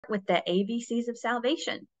with the ABCs of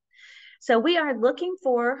salvation. So we are looking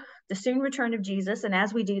for the soon return of Jesus. And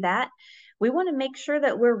as we do that, we want to make sure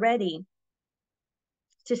that we're ready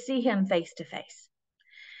to see him face to face.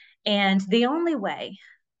 And the only way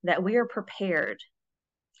that we are prepared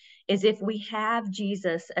is if we have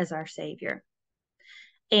Jesus as our Savior.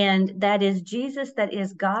 And that is Jesus, that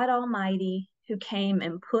is God Almighty, who came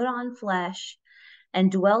and put on flesh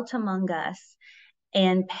and dwelt among us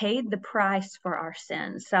and paid the price for our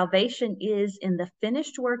sins. Salvation is in the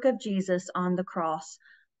finished work of Jesus on the cross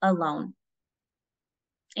alone.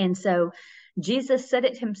 And so Jesus said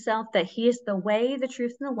it himself that he is the way, the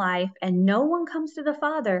truth, and the life, and no one comes to the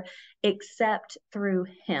Father except through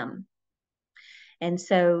him. And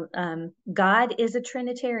so God is a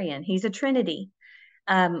Trinitarian. He's a Trinity.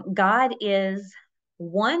 God is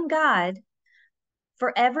one God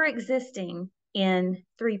forever existing in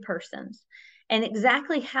three persons. And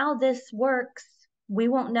exactly how this works, we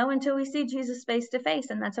won't know until we see Jesus face to face,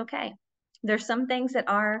 and that's okay. There's some things that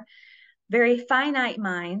our very finite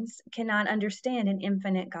minds cannot understand an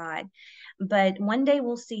infinite God. But one day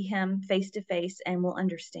we'll see him face to face and we'll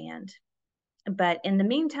understand. But in the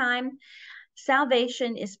meantime,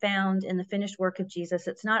 salvation is found in the finished work of Jesus.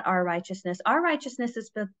 It's not our righteousness. Our righteousness is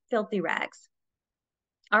filthy rags.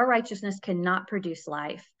 Our righteousness cannot produce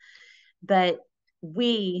life, but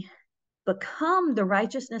we become the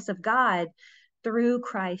righteousness of God through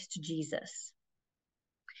Christ Jesus.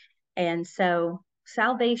 And so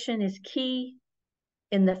salvation is key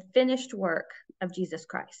in the finished work of Jesus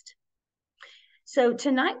Christ. So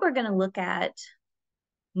tonight we're going to look at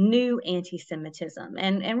new anti-Semitism,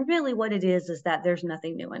 and really what it is that there's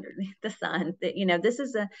nothing new under the sun. That, you know, this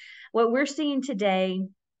is what we're seeing today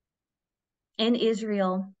in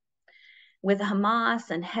Israel with Hamas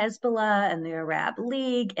and Hezbollah and the Arab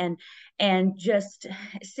League, and just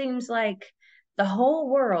it seems like the whole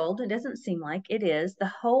world, it doesn't seem like it is,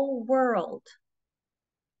 the whole world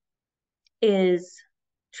is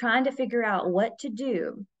trying to figure out what to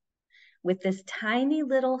do with this tiny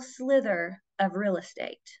little slither of real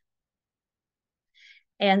estate.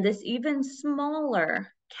 And this even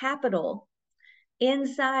smaller capital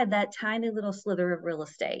inside that tiny little slither of real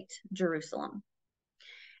estate, Jerusalem.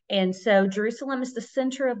 And so Jerusalem is the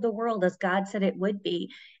center of the world, as God said it would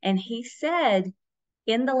be. And he said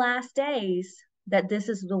in the last days that this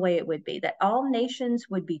is the way it would be, that all nations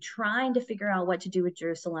would be trying to figure out what to do with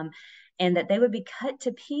Jerusalem, and that they would be cut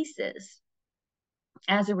to pieces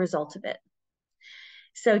as a result of it.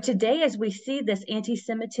 So today, as we see this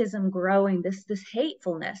anti-Semitism growing, this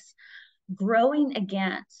hatefulness growing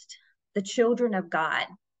against the children of God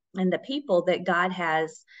and the people that God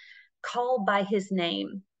has called by his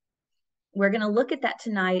name, we're going to look at that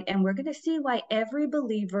tonight, and we're going to see why every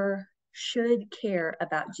believer should care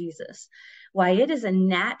about Jesus, why it is a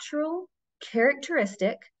natural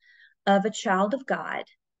characteristic of a child of God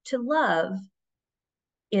to love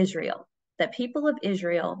Israel, the people of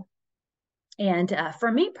Israel. And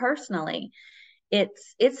for me personally,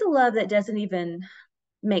 it's a love that doesn't even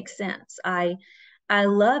make sense. I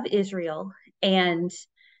love Israel, and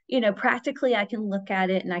practically I can look at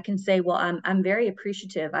it and I can say, well, I'm very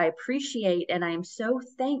appreciative. I appreciate and I am so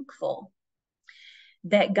thankful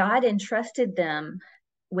that God entrusted them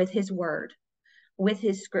with his word, with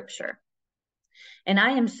his scripture. And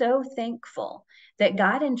I am so thankful that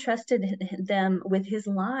God entrusted them with his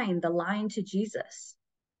line, the line to Jesus.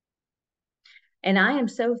 And I am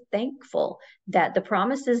so thankful that the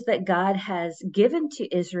promises that God has given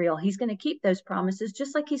to Israel, he's going to keep those promises,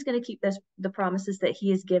 just like he's going to keep the promises that he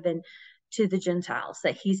has given to the Gentiles,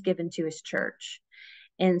 that he's given to his church.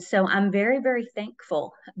 And so I'm very, very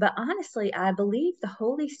thankful. But honestly, I believe the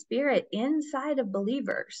Holy Spirit inside of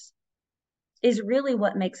believers is really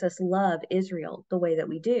what makes us love Israel the way that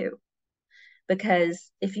we do.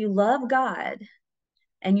 Because if you love God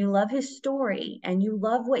and you love his story and you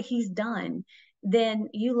love what he's done, then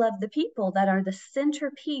you love the people that are the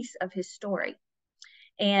centerpiece of his story.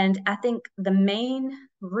 And I think the main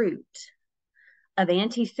root of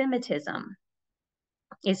anti-Semitism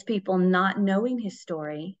is people not knowing his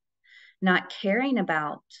story, not caring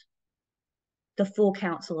about the full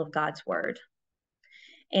counsel of God's word.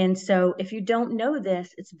 And so if you don't know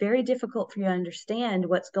this, it's very difficult for you to understand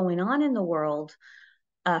what's going on in the world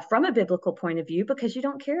from a biblical point of view, because you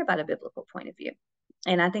don't care about a biblical point of view.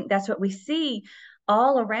 And I think that's what we see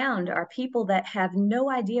all around, are people that have no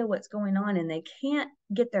idea what's going on, and they can't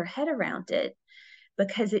get their head around it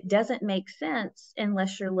because it doesn't make sense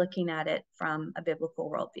unless you're looking at it from a biblical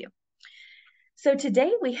worldview. So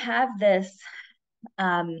today we have this,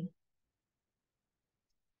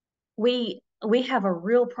 we we have a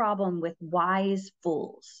real problem with wise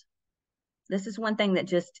fools. This is one thing that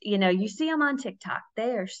just, you see them on TikTok.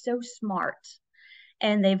 They are so smart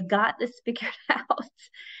and they've got this figured out.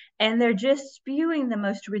 And they're just spewing the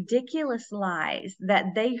most ridiculous lies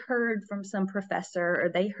that they heard from some professor or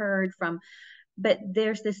they heard from, but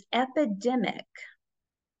there's this epidemic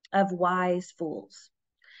of wise fools.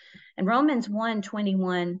 In Romans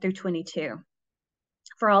 1:21-22,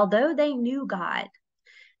 for although they knew God,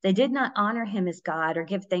 they did not honor him as God or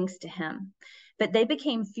give thanks to him, but they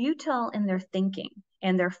became futile in their thinking,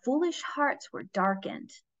 and their foolish hearts were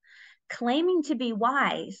darkened. Claiming to be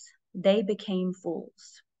wise, they became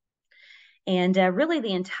fools. And really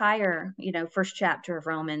the entire, first chapter of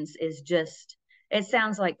Romans is just, it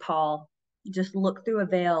sounds like Paul just looked through a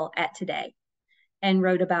veil at today and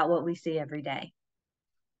wrote about what we see every day.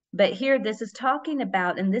 But here this is talking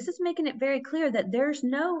about, and this is making it very clear that there's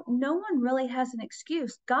no one really has an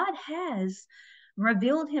excuse. God has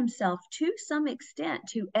revealed himself to some extent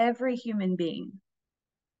to every human being.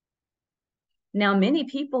 Now, many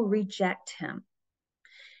people reject him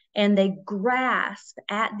and they grasp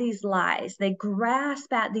at these lies. They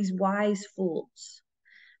grasp at these wise fools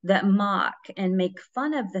that mock and make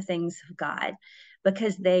fun of the things of God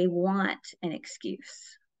because they want an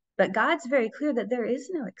excuse. But God's very clear that there is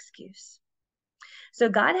no excuse. So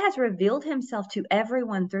God has revealed himself to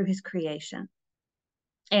everyone through his creation.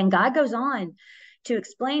 And God goes on to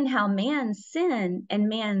explain how man's sin and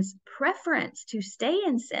man's preference to stay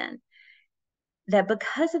in sin, that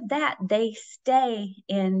because of that, they stay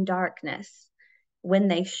in darkness. When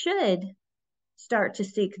they should start to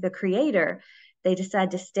seek the Creator, they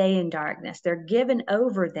decide to stay in darkness. They're given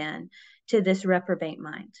over then to this reprobate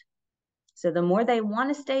mind. So the more they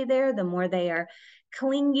want to stay there, the more they are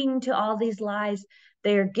clinging to all these lies,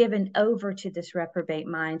 they are given over to this reprobate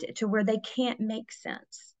mind to where they can't make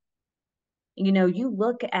sense. You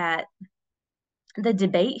look at the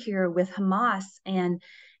debate here with Hamas and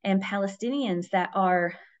Palestinians that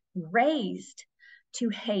are raised to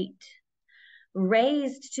hate,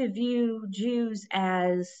 raised to view Jews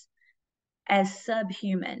as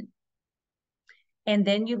subhuman. And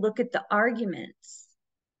then you look at the arguments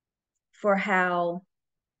for how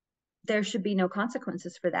there should be no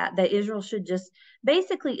consequences for that Israel should just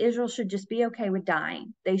be okay with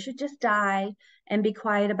dying. They should just die and be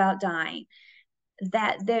quiet about dying.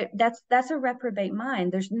 That's a reprobate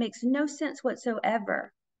mind. Makes no sense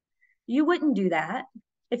whatsoever. You wouldn't do that.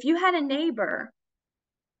 If you had a neighbor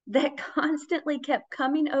that constantly kept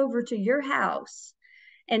coming over to your house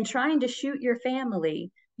and trying to shoot your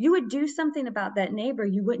family, you would do something about that neighbor.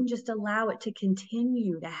 You wouldn't just allow it to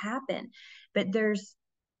continue to happen. But the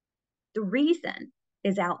reason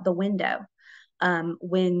is out the window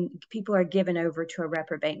when people are given over to a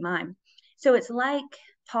reprobate mind. So it's like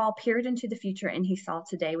Paul peered into the future and he saw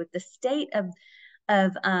today with the state of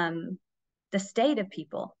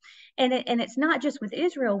people. And it's not just with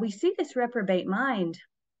Israel. We see this reprobate mind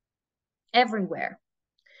everywhere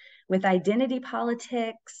with identity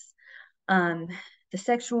politics, the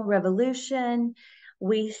sexual revolution.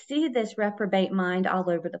 We see this reprobate mind all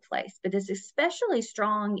over the place, but it's especially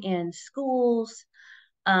strong in schools,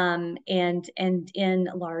 and in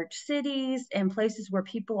large cities and places where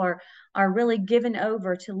people are really given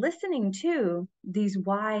over to listening to these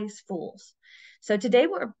wise fools. So today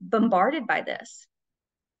we're bombarded by this.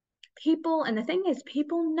 And the thing is,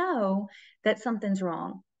 people know that something's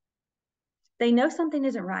wrong. They know something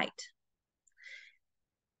isn't right.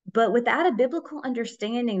 But without a biblical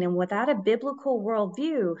understanding and without a biblical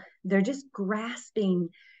worldview, they're just grasping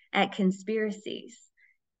at conspiracies.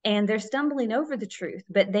 And they're stumbling over the truth,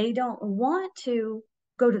 but they don't want to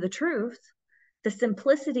go to the truth, the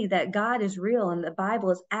simplicity that God is real and the Bible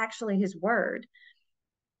is actually his word.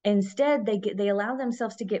 Instead, they allow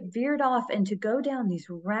themselves to get veered off and to go down these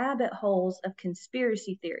rabbit holes of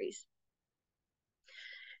conspiracy theories.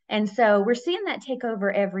 And so we're seeing that take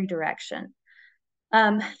over every direction.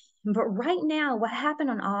 But right now, what happened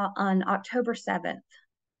on October 7th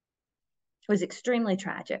was extremely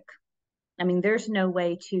tragic. I mean, there's no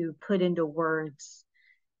way to put into words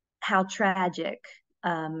how tragic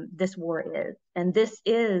this war is. And this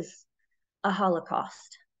is a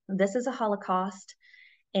Holocaust. This is a Holocaust,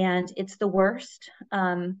 and it's the worst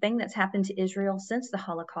thing that's happened to Israel since the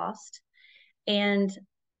Holocaust.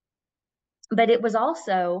 But it was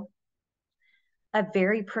also a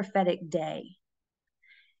very prophetic day.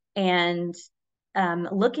 And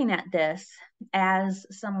looking at this as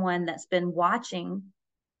someone that's been watching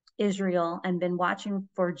Israel and been watching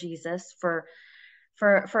for Jesus for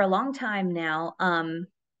a long time now,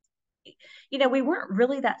 we weren't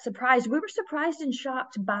really that surprised. We were surprised and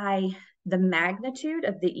shocked by the magnitude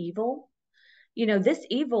of the evil. This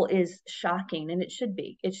evil is shocking, and it should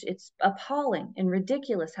be. It's appalling and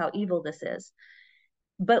ridiculous how evil this is.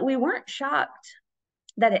 But we weren't shocked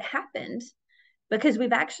that it happened, because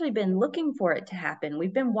we've actually been looking for it to happen.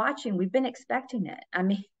 We've been watching, we've been expecting it. I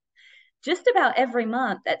mean, just about every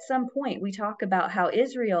month at some point, we talk about how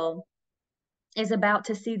Israel is about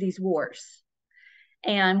to see these wars.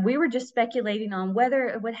 And we were just speculating on whether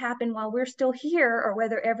it would happen while we're still here, or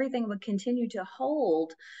whether everything would continue to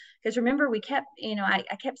hold. Because remember, we kept, I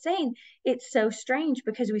kept saying, it's so strange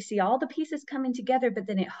because we see all the pieces coming together, but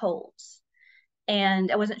then it holds.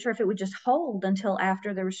 And I wasn't sure if it would just hold until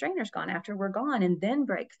after the restrainer's gone, after we're gone, and then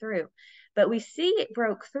break through. But we see it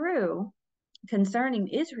broke through concerning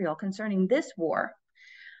Israel, concerning this war.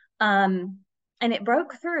 And it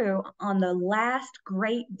broke through on the last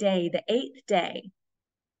great day, the 8th day,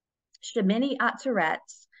 Shemini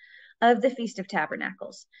Atzeretz, of the Feast of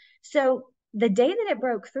Tabernacles. So the day that it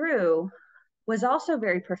broke through was also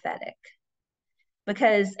very prophetic,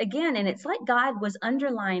 because again, and it's like God was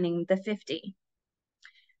underlining the 50,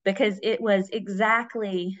 because it was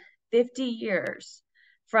exactly 50 years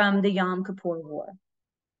from the Yom Kippur War.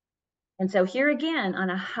 And so here again, on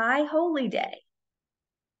a high holy day,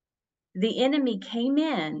 the enemy came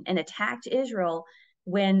in and attacked Israel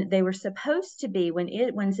when they were supposed to be,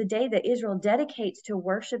 when's the day that Israel dedicates to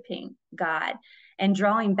worshiping God and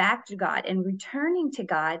drawing back to God and returning to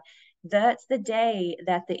God. That's the day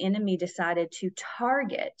that the enemy decided to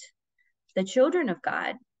target the children of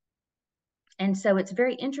God. And so it's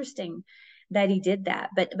very interesting that he did that.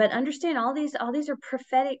 But understand, all these are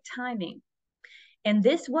prophetic timing. And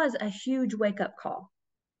this was a huge wake-up call.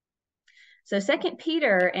 So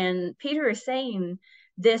Peter is saying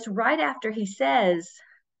this right after he says,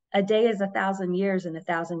 a day is 1,000 years, and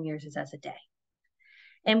 1,000 years is as a day.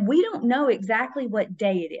 And we don't know exactly what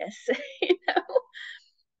day it is,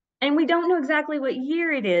 and we don't know exactly what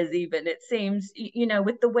year it is, even, it seems,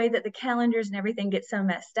 with the way that the calendars and everything get so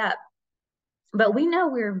messed up. But we know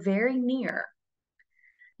we're very near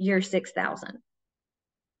year 6,000.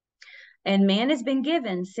 And man has been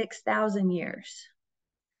given 6,000 years.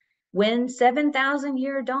 When 7,000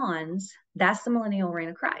 year dawns, that's the millennial reign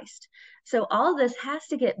of Christ. So all this has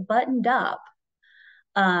to get buttoned up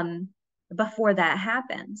before that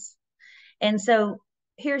happens. And so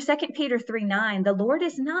here, 2 Peter 3:9, the Lord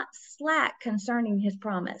is not slack concerning his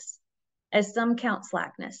promise, as some count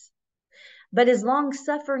slackness, but is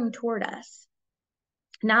long-suffering toward us,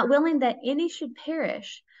 not willing that any should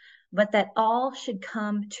perish, but that all should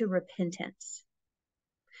come to repentance.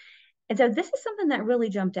 And so this is something that really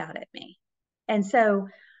jumped out at me. And so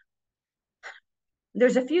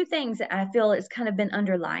there's a few things that I feel has kind of been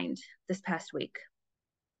underlined this past week.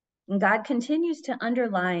 And God continues to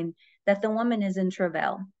underline that the woman is in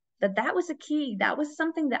travail, that was a key. That was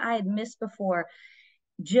something that I had missed before,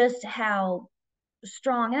 just how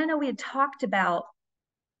strong. And I know we had talked about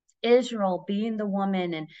Israel being the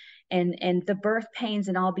woman and the birth pains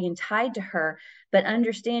and all being tied to her, but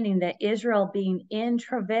understanding that Israel being in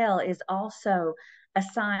travail is also a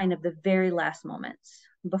sign of the very last moments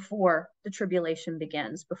before the tribulation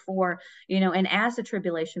begins, and as the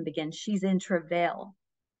tribulation begins, she's in travail.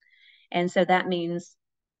 And so that means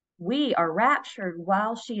we are raptured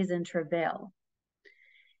while she is in travail.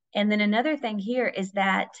 And then another thing here is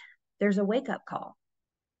that there's a wake-up call.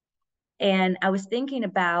 And I was thinking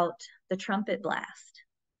about the trumpet blast,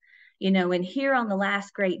 and here on the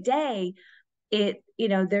last great day,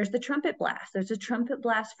 there's the trumpet blast. There's a trumpet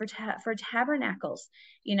blast for tabernacles.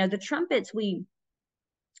 The trumpets, we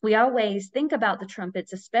always think about the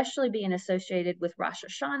trumpets, especially being associated with Rosh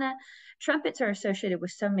Hashanah. Trumpets are associated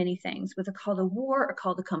with so many things, with a call to war, a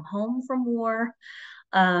call to come home from war,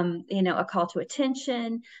 a call to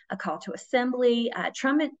attention, a call to assembly.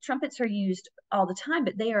 Trumpets are used all the time,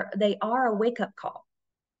 but they are a wake-up call.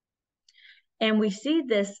 And we see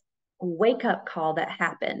this wake-up call that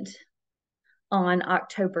happened on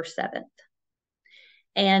October 7th.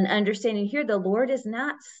 And understanding here, the Lord is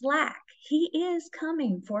not slack. He is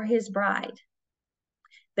coming for his bride,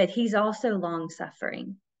 but he's also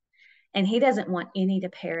long-suffering. And he doesn't want any to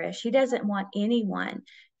perish. He doesn't want anyone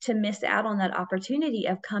to miss out on that opportunity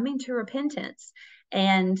of coming to repentance.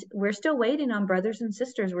 And we're still waiting on brothers and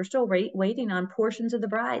sisters. We're still waiting on portions of the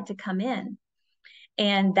bride to come in.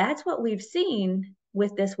 And that's what we've seen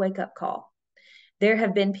with this wake-up call. There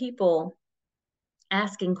have been people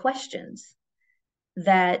asking questions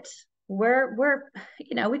that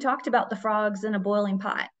we talked about the frogs in a boiling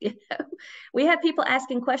pot. We had people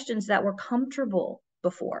asking questions that were comfortable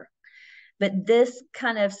before. But this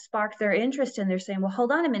kind of sparked their interest, and they're saying, well,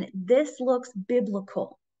 hold on a minute. This looks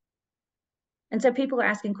biblical. And so people are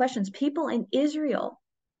asking questions. People in Israel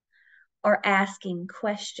are asking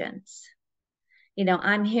questions.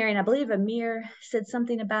 I'm hearing, I believe Amir said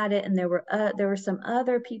something about it, and there were some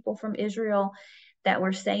other people from Israel that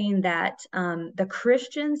were saying that the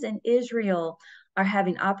Christians in Israel are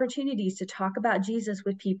having opportunities to talk about Jesus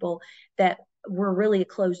with people that were really a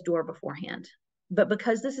closed door beforehand. But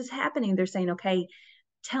because this is happening, they're saying, okay,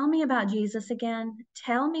 tell me about Jesus again.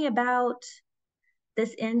 Tell me about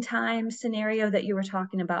this end time scenario that you were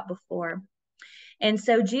talking about before. And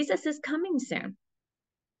so Jesus is coming soon.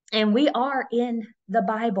 And we are in the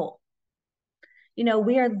Bible.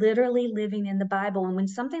 We are literally living in the Bible. And when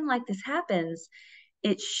something like this happens,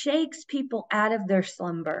 it shakes people out of their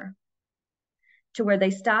slumber to where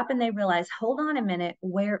they stop and they realize, hold on a minute,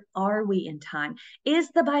 where are we in time? Is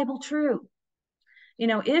the Bible true?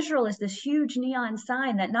 Israel is this huge neon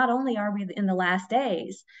sign that not only are we in the last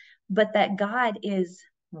days, but that God is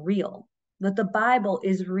real, that the Bible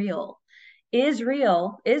is real.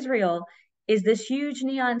 Israel is this huge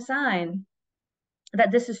neon sign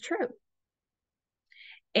that this is true.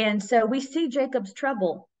 And so we see Jacob's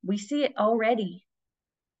trouble. We see it already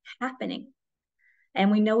happening. And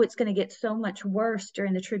we know it's going to get so much worse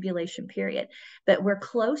during the tribulation period. But we're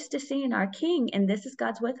close to seeing our king, and this is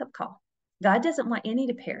God's wake-up call. God doesn't want any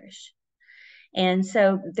to perish. And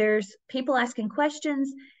so there's people asking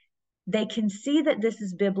questions. They can see that this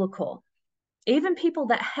is biblical. Even people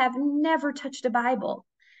that have never touched a Bible,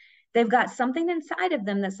 they've got something inside of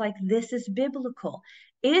them that's like, this is biblical.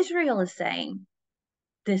 Israel is saying,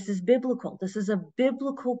 this is biblical. This is of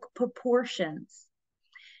biblical proportions.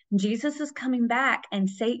 Jesus is coming back, and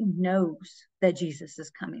Satan knows that Jesus is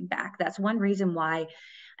coming back. That's one reason why,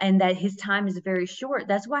 and that his time is very short.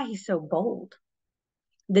 That's why he's so bold.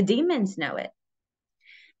 The demons know it.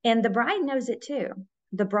 And the bride knows it too.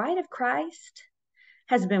 The bride of Christ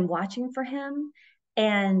has been watching for him,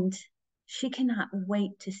 and she cannot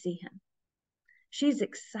wait to see him. She's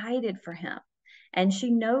excited for him, and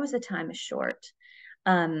she knows the time is short.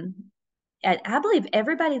 I believe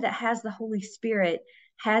everybody that has the Holy Spirit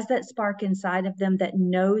has that spark inside of them that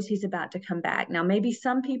knows he's about to come back. Now, maybe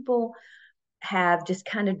some people have just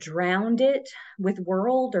kind of drowned it with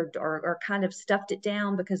world or kind of stuffed it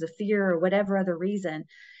down because of fear or whatever other reason.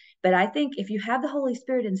 But I think if you have the Holy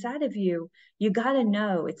Spirit inside of you, you got to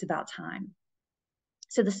know it's about time.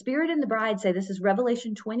 So the Spirit and the bride say, this is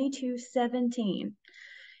Revelation 22:17.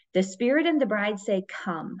 The Spirit and the bride say,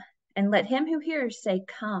 come. And let him who hears say,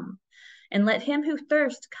 come. And let him who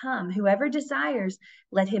thirsts come. Whoever desires,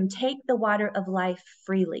 let him take the water of life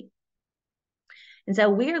freely. And so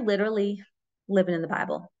we are literally living in the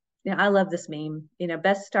Bible. I love this meme.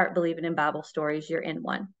 Best start believing in Bible stories. You're in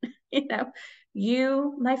one.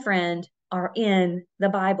 You, my friend, are in the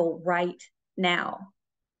Bible right now.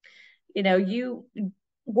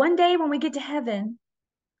 One day when we get to heaven,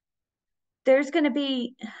 there's going to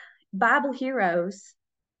be Bible heroes.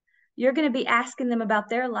 You're going to be asking them about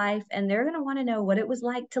their life, and they're going to want to know what it was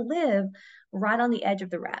like to live right on the edge of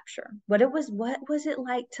the rapture. What was it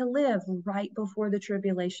like to live right before the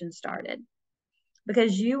tribulation started?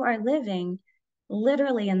 Because you are living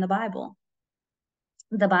literally in the Bible.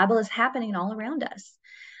 The Bible is happening all around us.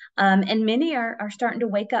 And many are starting to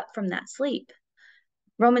wake up from that sleep.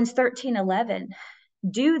 Romans 13:11,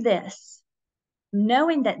 do this,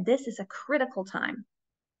 knowing that this is a critical time.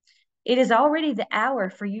 It is already the hour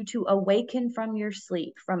for you to awaken from your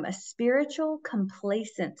sleep, from a spiritual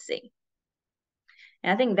complacency.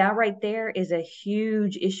 And I think that right there is a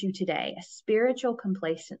huge issue today, a spiritual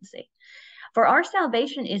complacency. For our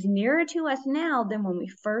salvation is nearer to us now than when we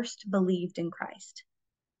first believed in Christ.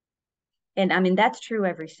 And I mean, that's true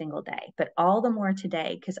every single day, but all the more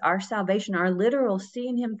today, because our salvation, our literal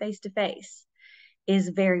seeing him face to face, is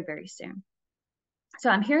very, very soon. So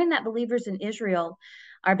I'm hearing that believers in Israel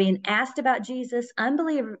are being asked about Jesus.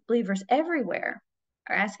 Unbelievers everywhere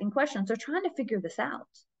are asking questions. They're trying to figure this out.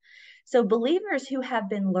 So believers who have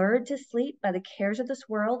been lured to sleep by the cares of this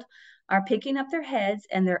world are picking up their heads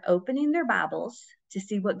and they're opening their Bibles to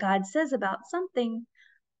see what God says about something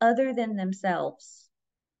other than themselves.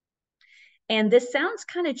 And this sounds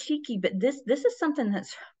kind of cheeky, but this is something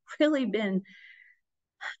that's really been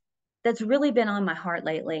on my heart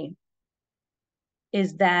lately,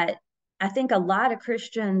 is that I think a lot of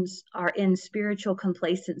Christians are in spiritual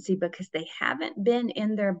complacency because they haven't been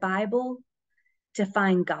in their Bible to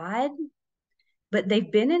find God, but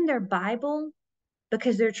they've been in their Bible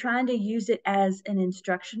because they're trying to use it as an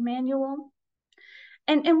instruction manual.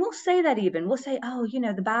 And we'll say that even. We'll say, oh,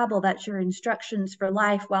 the Bible, that's your instructions for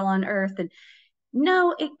life while on earth. And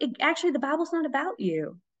no, actually, the Bible's not about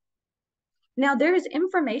you. Now, there is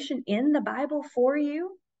information in the Bible for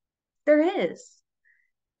you. There is,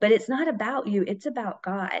 but it's not about you. It's about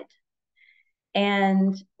God.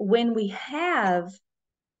 And when we have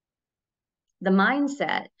the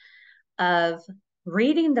mindset of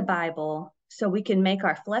reading the Bible so we can make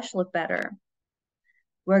our flesh look better,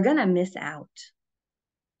 we're going to miss out,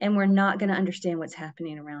 and we're not going to understand what's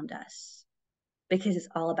happening around us because it's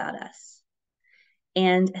all about us.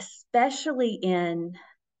 And especially in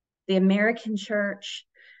the American church,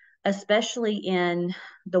 especially in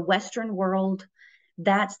the Western world,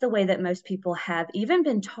 that's the way that most people have even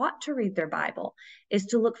been taught to read their Bible, is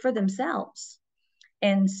to look for themselves.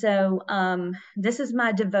 And so this is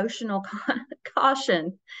my devotional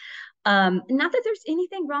caution. Not that there's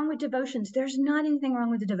anything wrong with devotions. There's not anything wrong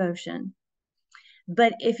with the devotion.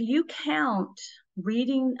 But if you count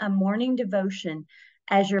reading a morning devotion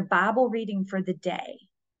as your Bible reading for the day,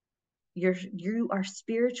 you are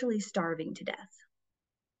spiritually starving to death.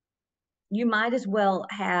 You might as well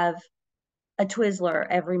have a Twizzler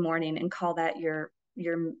every morning and call that your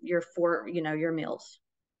meals,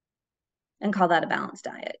 and call that a balanced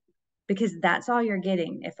diet, because that's all you're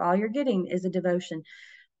getting. If all you're getting is a devotion,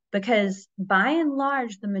 because by and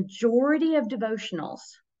large, the majority of devotionals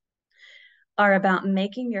are about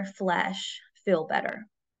making your flesh feel better.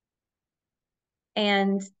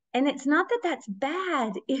 And it's not that that's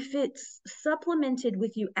bad if it's supplemented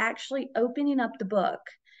with you actually opening up the book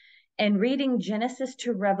and reading Genesis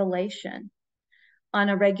to Revelation on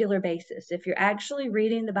a regular basis. If you're actually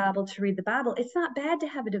reading the Bible to read the Bible, it's not bad to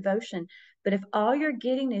have a devotion. But if all you're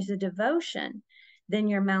getting is a devotion, then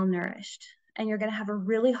you're malnourished, and you're going to have a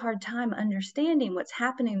really hard time understanding what's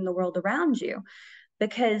happening in the world around you,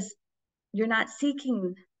 because you're not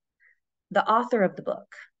seeking the author of the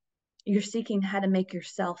book. You're seeking how to make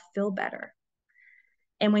yourself feel better.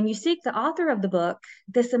 And when you seek the author of the book,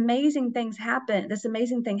 this amazing thing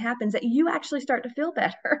happens that you actually start to feel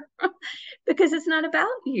better because it's not about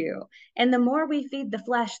you. And the more we feed the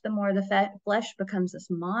flesh, the more the flesh becomes this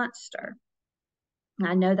monster.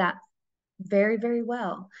 I know that very, very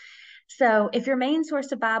well. So if your main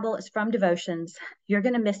source of Bible is from devotions, you're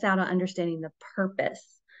going to miss out on understanding the purpose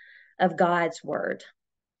of God's word.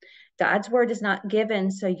 God's word is not given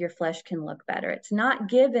so your flesh can look better. It's not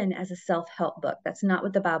given as a self-help book. That's not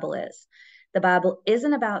what the Bible is. The Bible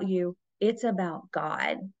isn't about you. It's about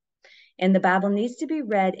God. And the Bible needs to be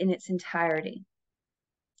read in its entirety.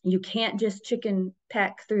 You can't just chicken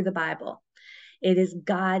peck through the Bible. It is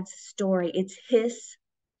God's story. It's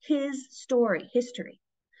his story, history.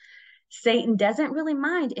 Satan doesn't really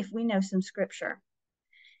mind if we know some scripture.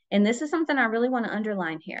 And this is something I really want to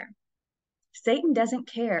underline here. Satan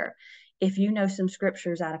doesn't care if you know some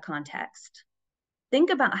scriptures out of context. Think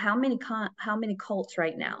about how many cults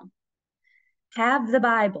right now have the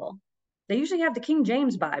Bible. They usually have the King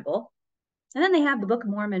James Bible, and then they have the Book of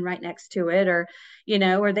Mormon right next to it, or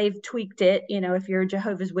or they've tweaked it. If you're a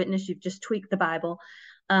Jehovah's Witness, you've just tweaked the Bible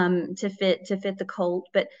to fit the cult.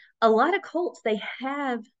 But a lot of cults, they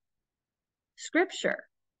have scripture.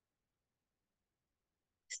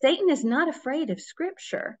 Satan is not afraid of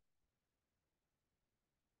scripture,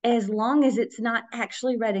 as long as it's not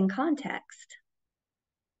actually read in context.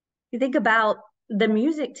 You think about the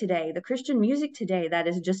music today, the Christian music today that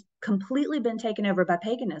has just completely been taken over by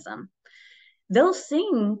paganism. They'll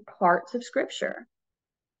sing parts of scripture.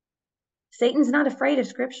 Satan's not afraid of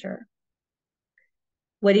scripture.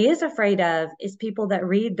 What he is afraid of is people that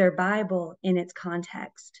read their Bible in its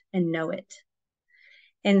context and know it.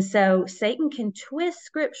 And so Satan can twist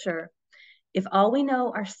scripture if all we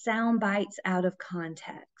know are sound bites out of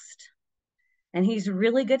context. And he's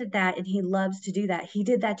really good at that, and he loves to do that. He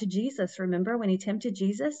did that to Jesus. Remember when he tempted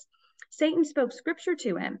Jesus? Satan spoke scripture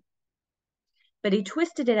to him, but he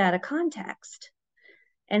twisted it out of context.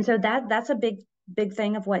 And so that's a big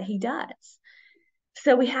thing of what he does.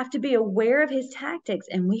 So we have to be aware of his tactics,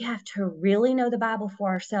 and we have to really know the Bible for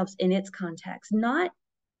ourselves in its context, not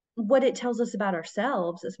what it tells us about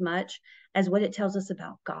ourselves as much as what it tells us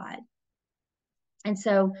about God. And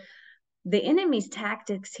so the enemy's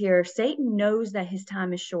tactics here, Satan knows that his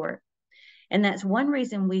time is short. And that's one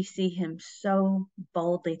reason we see him so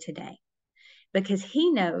boldly today, because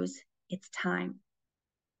he knows it's time.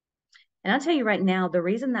 And I'll tell you right now, the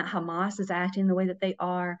reason that Hamas is acting the way that they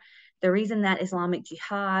are, the reason that Islamic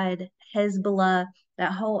Jihad, Hezbollah,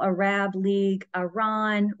 that whole Arab League,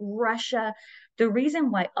 Iran, Russia, the reason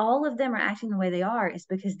why all of them are acting the way they are is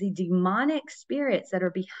because the demonic spirits that are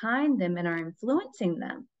behind them and are influencing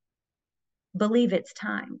them believe it's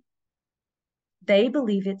time. They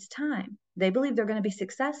believe it's time. They believe they're going to be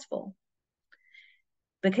successful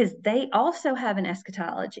because they also have an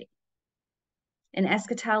eschatology. an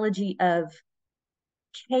eschatology of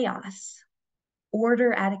chaos,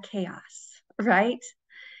 order out of chaos, right?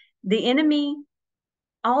 The enemy,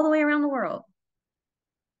 all the way around the world,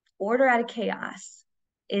 order out of chaos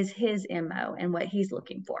is his MO and what he's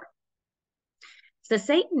looking for. So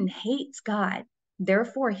Satan hates God.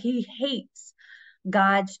 Therefore, he hates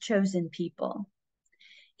God's chosen people.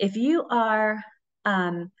 If you are,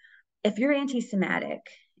 if you're anti-Semitic,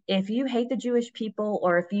 if you hate the Jewish people,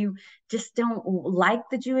 or if you just don't like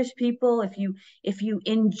the Jewish people, if you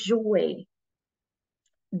enjoy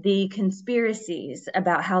the conspiracies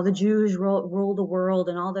about how the Jews rule the world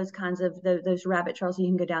and all those kinds of those rabbit trails you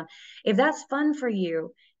can go down, if that's fun for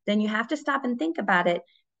you, then you have to stop and think about it.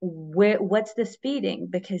 What's this feeding?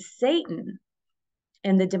 Because Satan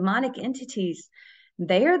and the demonic entities,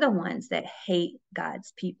 they are the ones that hate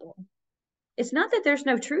God's people. It's not that there's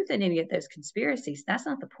no truth in any of those conspiracies. That's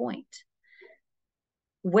not the point.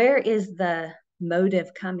 Where is the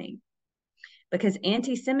motive coming? Because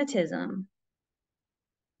anti-Semitism,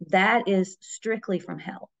 that is strictly from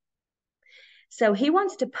hell. So he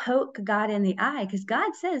wants to poke God in the eye, because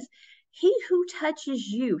God says, he who touches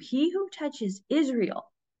you, he who touches Israel,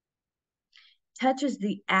 touches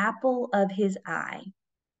the apple of his eye.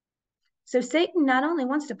 So Satan not only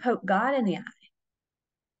wants to poke God in the eye,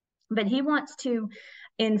 but he wants to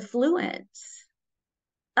influence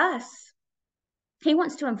us. He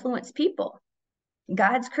wants to influence people,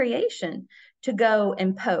 God's creation, to go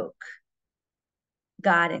and poke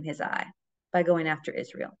God in his eye by going after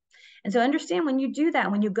Israel. And so understand, when you do that,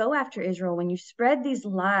 when you go after Israel, when you spread these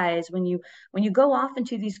lies, when you go off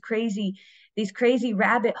into these crazy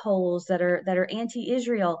rabbit holes that are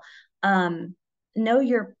anti-Israel, no,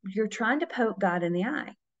 you're trying to poke God in the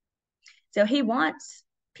eye. So he wants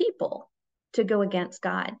people to go against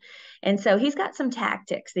God. And so he's got some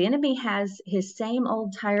tactics. The enemy has his same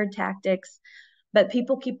old tired tactics, but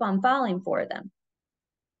people keep on falling for them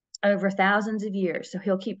over thousands of years. So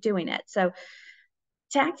he'll keep doing it. So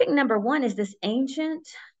tactic number one is this ancient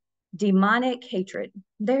demonic hatred.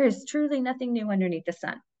 There is truly nothing new underneath the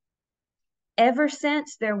sun. Ever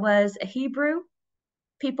since there was a Hebrew,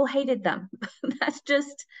 people hated them. That's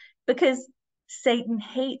just because Satan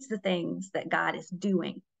hates the things that God is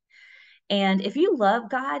doing. And if you love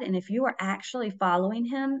God and if you are actually following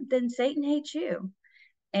him, then Satan hates you.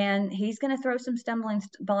 And he's going to throw some stumbling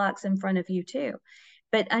blocks in front of you too.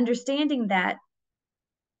 But understanding that,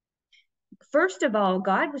 first of all,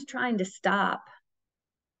 God was trying to stop,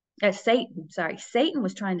 Satan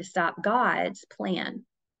was trying to stop God's plan.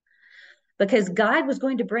 Because God was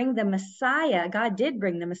going to bring the Messiah, God did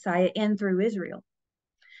bring the Messiah in through Israel.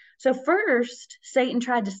 So first, Satan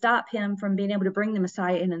tried to stop him from being able to bring the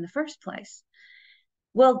Messiah in the first place.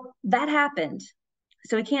 Well, that happened.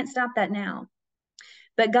 So he can't stop that now.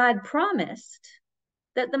 But God promised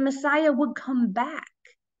that the Messiah would come back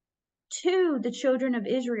to the children of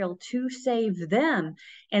Israel to save them,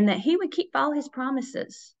 and that he would keep all his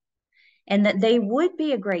promises, and that they would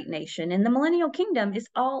be a great nation. And the millennial kingdom is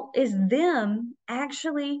them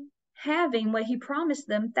actually having what he promised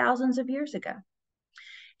them thousands of years ago.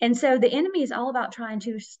 And so the enemy is all about trying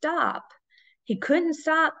to stop. He couldn't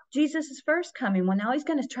stop Jesus's first coming. Well, now he's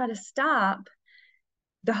going to try to stop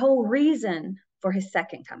the whole reason for his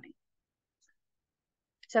second coming.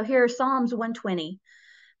 So here are Psalms 120,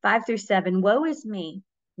 5-7. Woe is me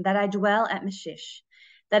that I dwell at Meshish,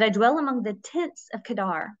 that I dwell among the tents of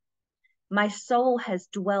Kedar. My soul has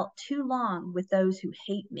dwelt too long with those who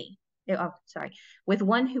hate me. With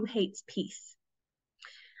one who hates peace.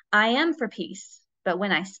 I am for peace, but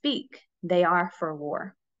when I speak, they are for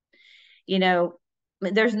war. You know,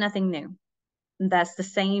 there's nothing new. That's the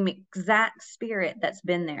same exact spirit that's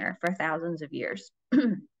been there for thousands of years.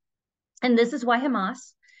 And this is why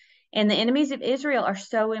Hamas and the enemies of Israel are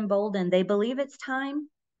so emboldened. They believe it's time,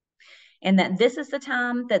 and that this is the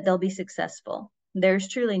time that they'll be successful. There's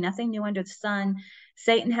truly nothing new under the sun.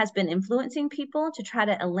 Satan has been influencing people to try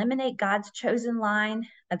to eliminate God's chosen line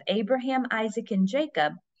of Abraham, Isaac, and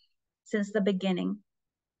Jacob since the beginning.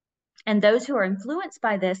 And those who are influenced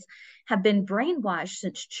by this have been brainwashed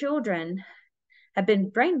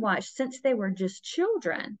since they were just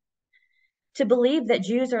children to believe that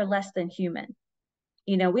Jews are less than human.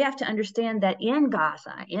 You know, we have to understand that in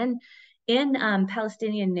Gaza, in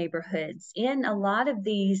Palestinian neighborhoods, in a lot of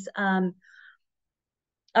these in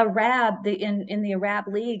the Arab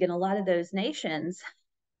League and a lot of those nations,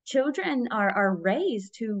 children are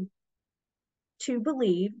raised to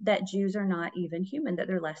believe that Jews are not even human, that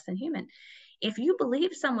they're less than human. If you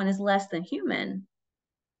believe someone is less than human,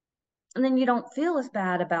 and then you don't feel as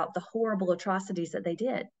bad about the horrible atrocities that they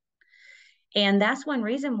did. And that's one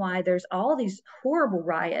reason why there's all these horrible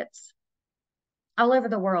riots all over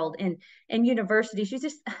the world and universities. You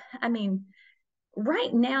just, I mean,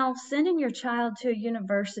 right now, sending your child to a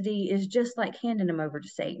university is just like handing them over to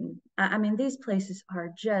Satan. I mean, these places are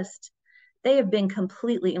just, they have been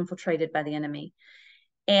completely infiltrated by the enemy.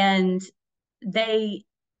 And they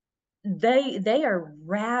are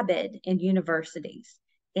rabid in universities,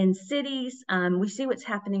 in cities. We see what's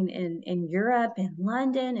happening in Europe, in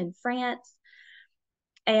London, in France.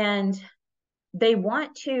 And they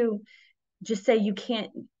want to just say you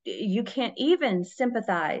can't even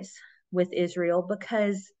sympathize with Israel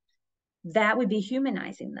because that would be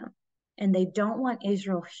humanizing them, and they don't want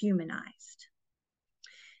Israel humanized.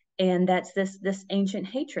 And that's this ancient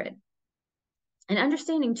hatred. And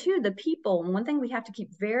understanding too, the people, and one thing we have to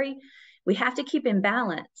keep in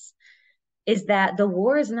balance is that the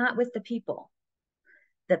war is not with the people.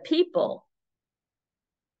 The people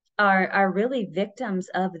are really victims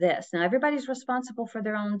of this. Now, everybody's responsible for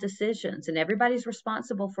their own decisions, and everybody's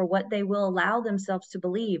responsible for what they will allow themselves to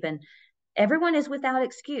believe. And everyone is without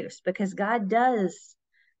excuse because God does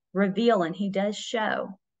reveal and he does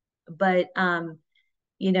show. But,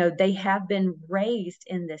 they have been raised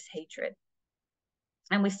in this hatred.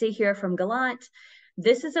 And we see here from Gallant,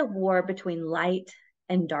 this is a war between light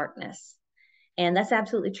and darkness. And that's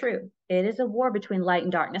absolutely true. It is a war between light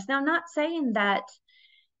and darkness. Now, I'm not saying that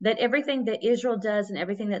everything that Israel does and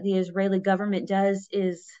everything that the Israeli government does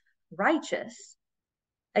is righteous.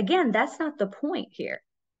 Again, that's not the point here.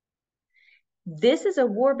 This is a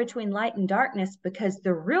war between light and darkness because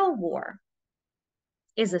the real war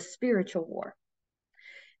is a spiritual war.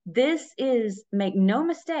 This is, make no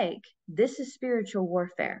mistake, this is spiritual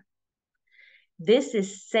warfare. This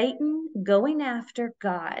is Satan going after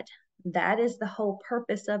God. That is the whole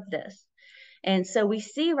purpose of this. And so we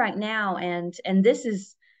see right now, and this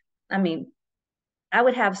is, I mean, I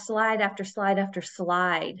would have slide after slide after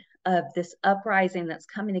slide of this uprising that's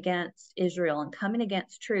coming against Israel and coming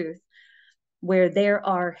against truth, where there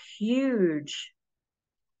are huge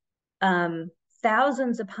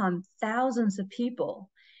thousands upon thousands of people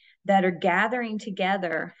that are gathering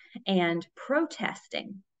together and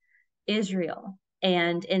protesting Israel.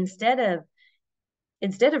 And instead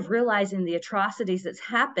of realizing the atrocities that's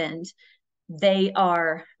happened, they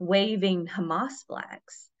are waving Hamas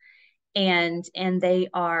flags, and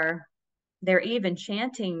they're even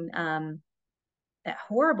chanting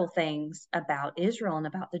horrible things about Israel and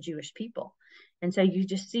about the Jewish people. And so you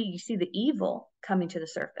see the evil coming to the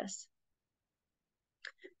surface.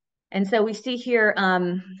 And so we see here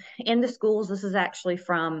in the schools, this is actually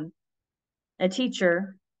from a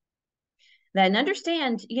teacher, that, and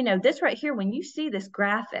understand, this right here, when you see this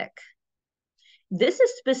graphic, this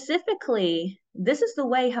is the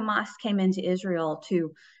way Hamas came into Israel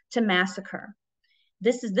to massacre.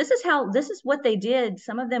 This is what they did.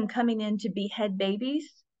 Some of them coming in to behead babies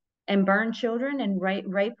and burn children and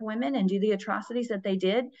rape women and do the atrocities that they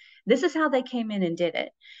did. This is how they came in and did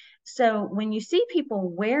it. So when you see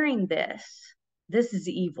people wearing this is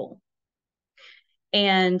evil.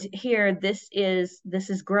 And here, this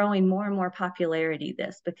is growing more and more popularity,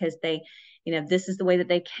 because they, this is the way that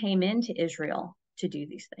they came into Israel to do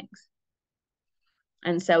these things.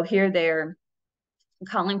 And so here they're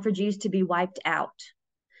calling for Jews to be wiped out.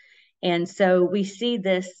 And so we see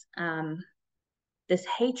this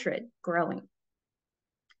hatred growing.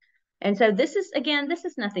 And so this is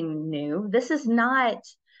nothing new. This is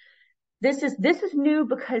new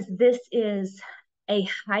because this is a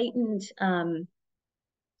heightened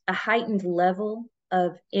level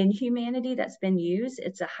of inhumanity that's been used.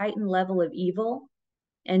 It's a heightened level of evil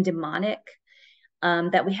and demonic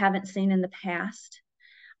that we haven't seen in the past.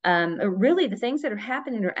 Really, the things that are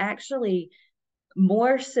happening are actually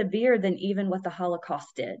more severe than even what the Holocaust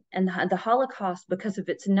did. And the Holocaust, because of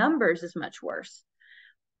its numbers, is much worse.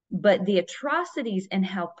 But the atrocities and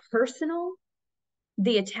how personal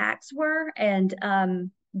the attacks were, and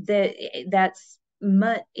that's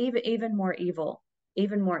even more evil,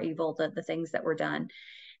 the things that were done.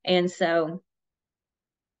 And so,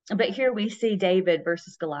 but here we see David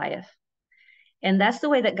versus Goliath. And that's the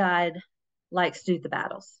way that God likes to do the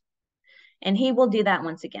battles. And he will do that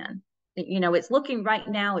once again. It's looking right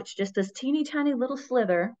now, it's just this teeny tiny little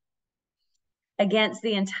slither against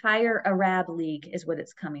the entire Arab League is what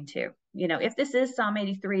it's coming to. If this is Psalm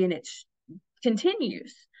 83 and it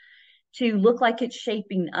continues to look like it's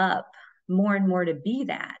shaping up more and more to be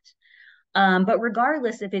that. But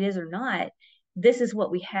regardless if it is or not, this is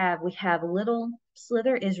what we have. We have little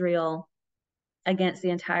slither Israel against the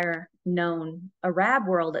entire known Arab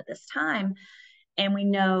world at this time. And we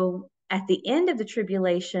know At the end of the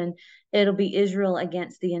tribulation, it'll be Israel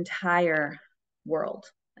against the entire world,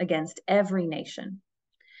 against every nation.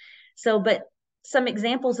 So, but some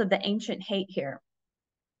examples of the ancient hate here.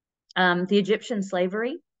 The Egyptian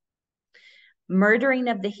slavery, murdering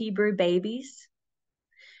of the Hebrew babies,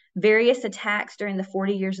 various attacks during the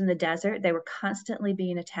 40 years in the desert. They were constantly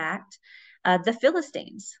being attacked. The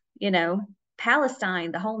Philistines,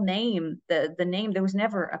 Palestine, the whole name, the name, there was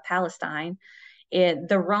never a Palestine.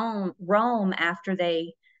 Rome, after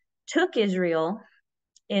they took Israel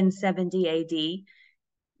in 70 AD,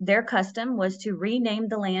 their custom was to rename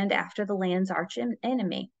the land after the land's arch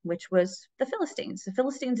enemy, which was the Philistines. The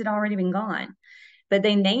Philistines had already been gone, but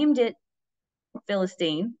they named it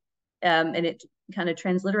Philistine, and it kind of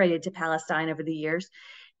transliterated to Palestine over the years.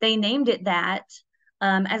 They named it that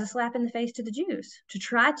as a slap in the face to the Jews, to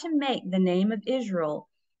try to make the name of Israel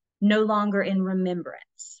no longer in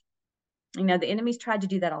remembrance. The enemies tried to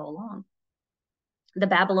do that all along. The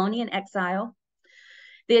Babylonian exile,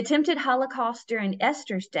 the attempted Holocaust during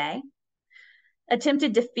Esther's day,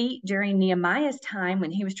 attempted defeat during Nehemiah's time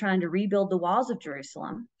when he was trying to rebuild the walls of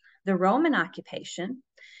Jerusalem, the Roman occupation,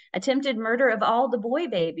 attempted murder of all the boy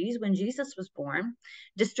babies when Jesus was born,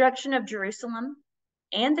 destruction of Jerusalem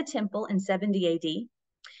and the temple in 70 AD.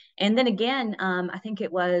 And then again, I think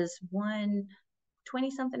it was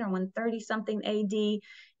 120 something or 130 something AD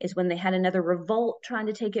is when they had another revolt trying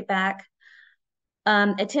to take it back.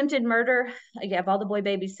 Attempted murder of all the boy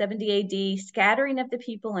babies, 70 AD, scattering of the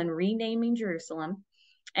people and renaming Jerusalem.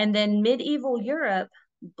 And then medieval Europe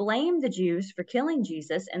blamed the Jews for killing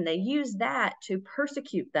Jesus, and they used that to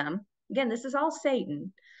persecute them. Again, this is all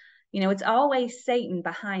Satan. It's always Satan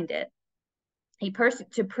behind it.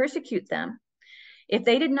 To persecute them if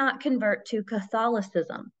they did not convert to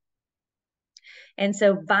Catholicism. And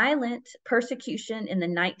so violent persecution in the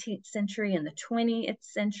 19th century and the 20th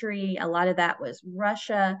century, a lot of that was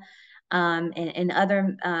Russia and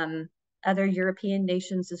other European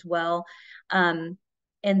nations as well. And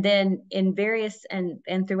then in various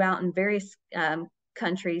and throughout in various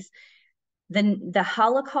countries, the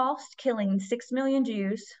Holocaust, killing 6 million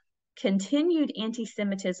Jews, continued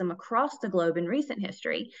anti-Semitism across the globe in recent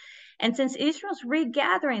history. And since Israel's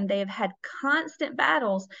regathering, they have had constant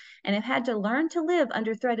battles and have had to learn to live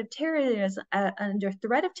under threat of terrorism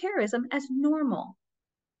as normal.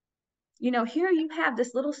 Here you have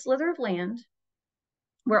this little slither of land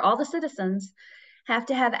where all the citizens have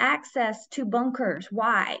to have access to bunkers.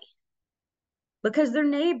 Why? Because their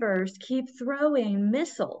neighbors keep throwing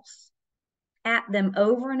missiles at them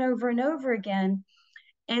over and over and over again.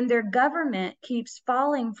 And their government keeps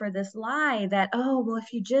falling for this lie that,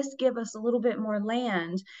 if you just give us a little bit more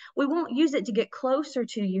land, we won't use it to get closer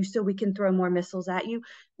to you so we can throw more missiles at you.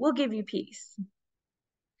 We'll give you peace.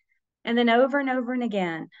 And then over and over and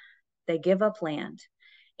again, they give up land.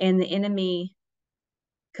 And the enemy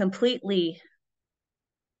completely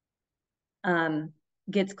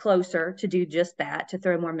gets closer to do just that, to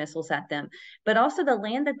throw more missiles at them. But also the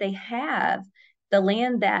land that they have, the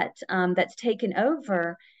land that that's taken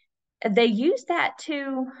over, they use that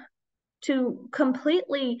to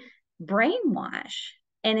completely brainwash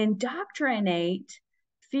and indoctrinate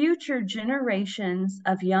future generations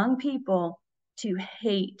of young people to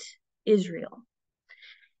hate Israel.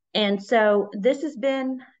 And so this has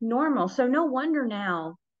been normal. So no wonder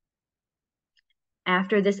now,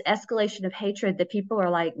 after this escalation of hatred, that people are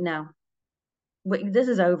like, no, this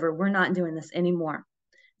is over. We're not doing this anymore.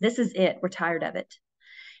 This is it. We're tired of it.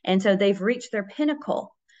 And so they've reached their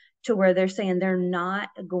pinnacle to where they're saying they're not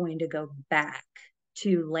going to go back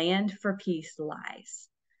to land for peace lies.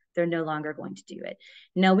 They're no longer going to do it.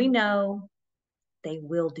 Now we know they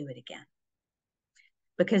will do it again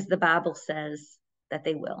because the Bible says that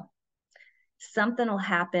they will. Something will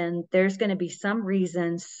happen. There's going to be some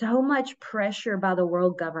reason, so much pressure by the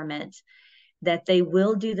world government that they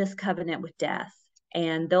will do this covenant with death,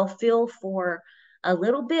 and they'll feel for a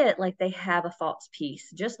little bit like they have a false peace,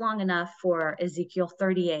 just long enough for Ezekiel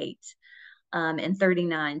 38 and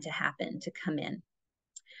 39 to happen, to come in.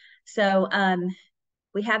 So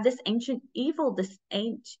we have this ancient evil, this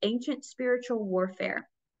ancient spiritual warfare.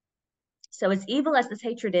 So as evil as this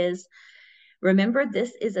hatred is, remember,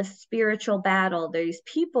 this is a spiritual battle. These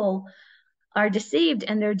people are deceived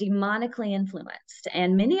and they're demonically influenced,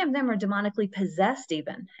 and many of them are demonically possessed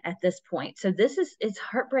even at this point. So it's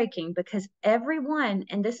heartbreaking because everyone,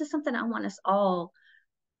 and this is something I want us all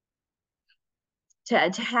to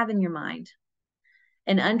have in your mind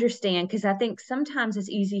and understand, because I think sometimes it's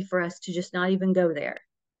easy for us to just not even go there.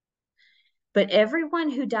 But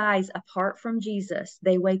everyone who dies apart from Jesus,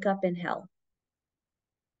 they wake up in hell.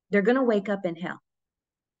 They're going to wake up in hell.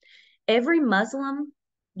 Every Muslim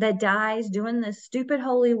that dies doing this stupid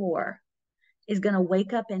holy war is going to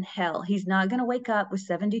wake up in hell. He's not going to wake up with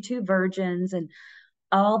 72 virgins and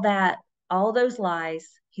all that, all those lies.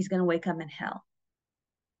 He's going to wake up in hell.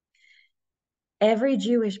 Every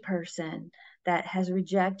Jewish person that has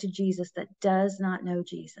rejected Jesus, that does not know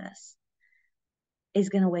Jesus, is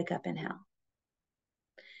going to wake up in hell.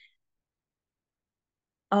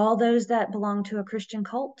 All those that belong to a Christian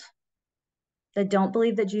cult, that don't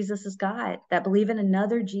believe that Jesus is God, that believe in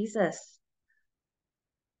another Jesus,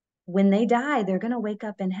 when they die, they're going to wake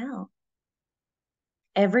up in hell.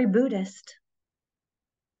 Every Buddhist,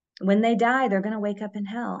 when they die, they're going to wake up in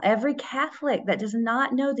hell. Every Catholic that does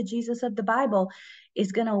not know the Jesus of the Bible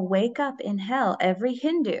is going to wake up in hell. Every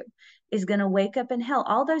Hindu is going to wake up in hell.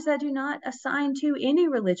 All those that do not assign to any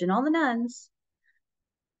religion, all the nuns,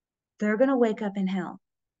 they're going to wake up in hell.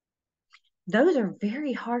 Those are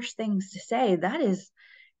very harsh things to say. That is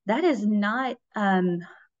not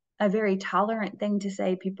a very tolerant thing to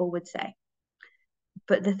say, people would say.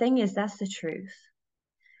 But the thing is, that's the truth.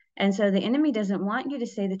 And so the enemy doesn't want you to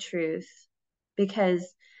say the truth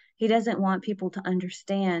because he doesn't want people to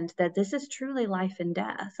understand that this is truly life and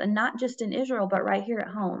death, and not just in Israel, but right here at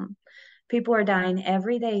home. People are dying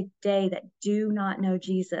every day that do not know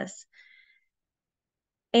Jesus.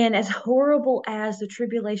 And as horrible as the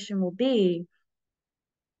tribulation will be,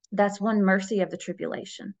 that's one mercy of the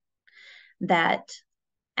tribulation, that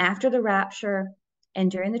after the rapture and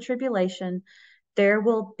during the tribulation, there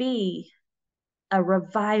will be a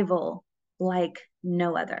revival like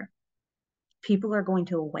no other. People are going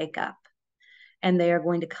to wake up and they are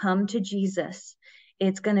going to come to Jesus.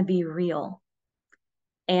 It's going to be real.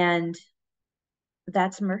 And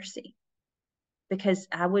that's mercy, because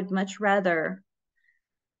I would much rather,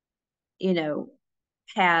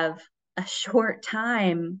 have a short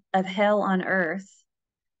time of hell on earth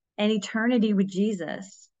and eternity with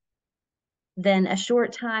Jesus than a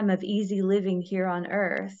short time of easy living here on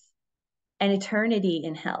earth and eternity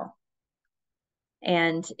in hell.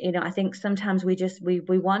 And, I think sometimes we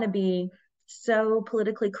want to be so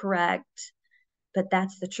politically correct, but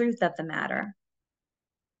that's the truth of the matter.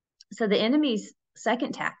 So the enemy's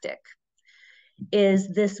second tactic is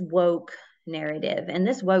this woke narrative. And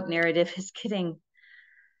this woke narrative is getting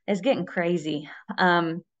crazy.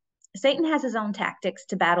 Satan has his own tactics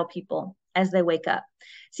to battle people as they wake up.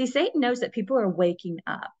 See, Satan knows that people are waking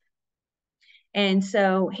up. And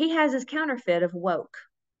so he has his counterfeit of woke.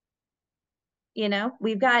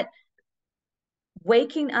 We've got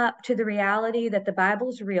waking up to the reality that the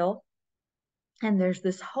Bible's real. And there's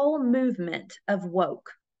this whole movement of woke.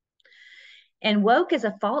 And woke is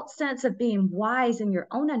a false sense of being wise in your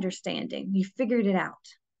own understanding. You figured it out.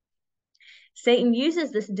 Satan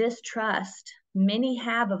uses this distrust many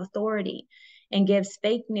have of authority and gives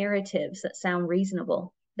fake narratives that sound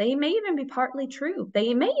reasonable. They may even be partly true.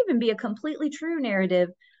 They may even be a completely true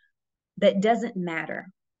narrative that doesn't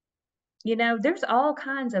matter. There's all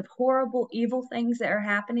kinds of horrible, evil things that are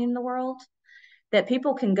happening in the world that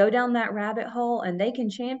people can go down that rabbit hole and they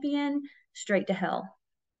can champion straight to hell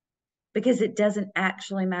because it doesn't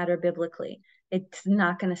actually matter biblically. It's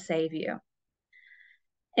not going to save you.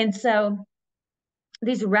 And so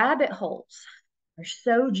these rabbit holes are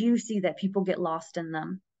so juicy that people get lost in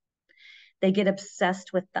them. They get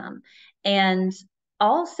obsessed with them. And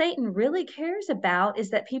all Satan really cares about is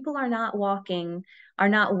that people are not waking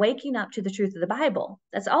up to the truth of the Bible.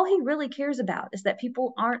 That's all he really cares about, is that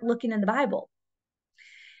people aren't looking in the Bible.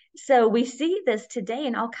 So we see this today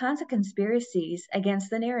in all kinds of conspiracies against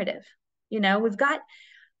the narrative. We've got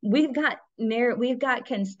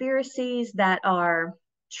conspiracies that are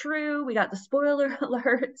true. We got the spoiler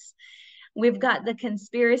alerts. We've got the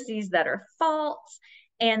conspiracies that are false,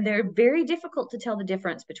 and they're very difficult to tell the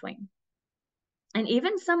difference between. And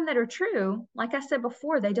even some that are true, like I said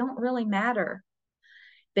before, they don't really matter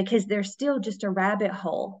because they're still just a rabbit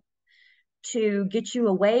hole to get you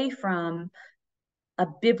away from a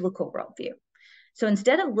biblical worldview. So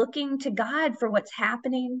instead of looking to God for what's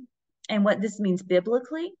happening and what this means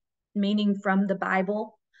biblically, meaning from the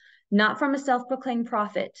Bible, not from a self-proclaimed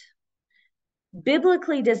prophet.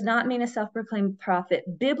 Biblically does not mean a self-proclaimed prophet.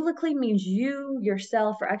 Biblically means you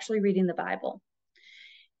yourself are actually reading the Bible.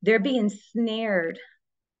 They're being snared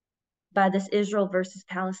by this Israel versus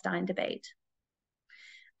Palestine debate.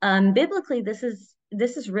 Biblically, this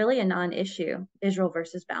is really a non-issue, Israel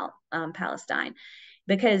versus Palestine,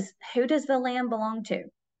 because who does the land belong to?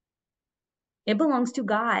 It belongs to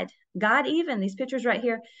God. God, even these pictures right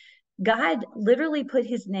here, God literally put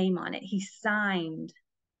his name on it. He signed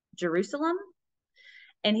Jerusalem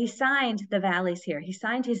And he signed the valleys here. He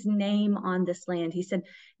signed his name on this land. He said,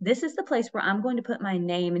 this is the place where I'm going to put my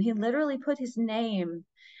name. And he literally put his name,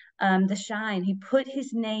 the shine, he put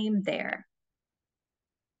his name there.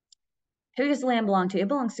 Who does the land belong to? It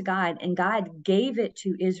belongs to God, and God gave it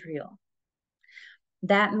to Israel.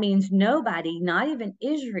 That means nobody, not even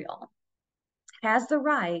Israel, has the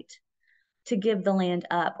right to give the land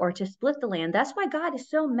up or to split the land. That's why God is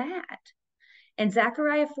so mad. In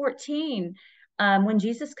Zechariah 14, when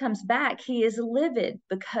Jesus comes back, he is livid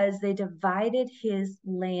because they divided his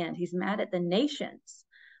land. He's mad at the nations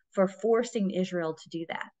for forcing Israel to do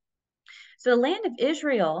that. So the land of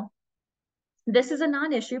Israel, this is a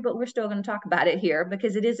non-issue, but we're still going to talk about it here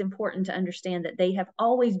because it is important to understand that they have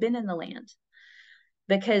always been in the land,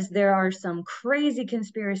 because there are some crazy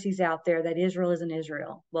conspiracies out there that Israel isn't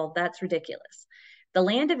Israel. Well, that's ridiculous. The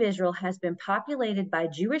land of Israel has been populated by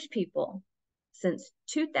Jewish people since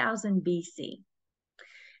 2000 BC.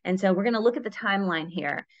 And so we're going to look at the timeline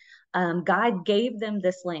here. God gave them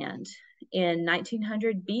this land in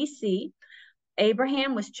 1900 BC.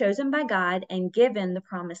 Abraham was chosen by God and given the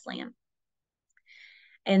promised land.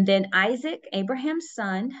 And then Isaac, Abraham's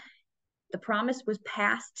son, the promise was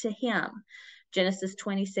passed to him, Genesis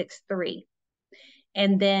 26:3.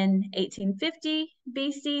 And then 1850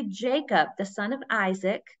 BC, Jacob, the son of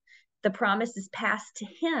Isaac, the promise is passed to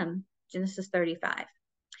him, Genesis 35.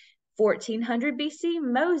 1400 BC,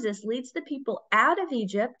 Moses leads the people out of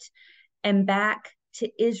Egypt and back to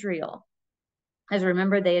Israel. As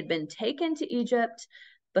remember, they had been taken to Egypt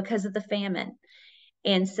because of the famine.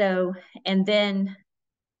 And then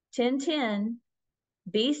 1010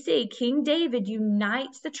 BC, King David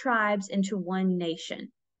unites the tribes into one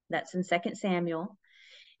nation. That's in 2 Samuel.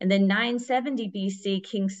 And then 970 BC,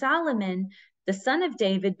 King Solomon, the son of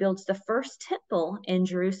David, builds the first temple in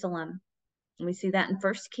Jerusalem. And we see that in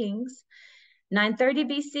 1 Kings. 930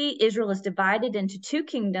 BC, Israel is divided into two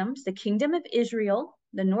kingdoms, the kingdom of Israel,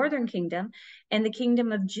 the northern kingdom, and the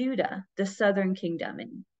kingdom of Judah, the southern kingdom.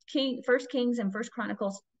 And 1 Kings and 1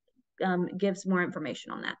 Chronicles gives more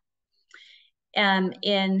information on that.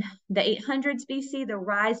 In the 800s BC, the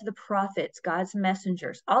rise of the prophets, God's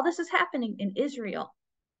messengers. All this is happening in Israel.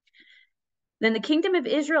 Then the kingdom of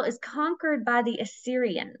Israel is conquered by the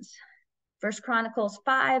Assyrians. 1 Chronicles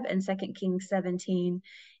 5 and 2 Kings 17.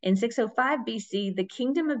 In 605 BC, the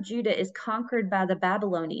kingdom of Judah is conquered by the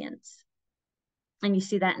Babylonians. And you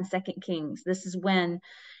see that in 2 Kings. This is when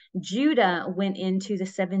Judah went into the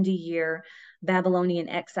 70-year Babylonian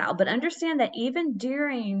exile. But understand that even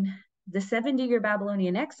during the 70-year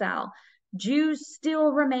Babylonian exile, Jews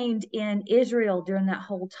still remained in Israel during that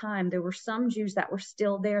whole time. There were some Jews that were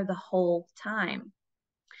still there the whole time.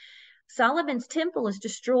 Solomon's temple is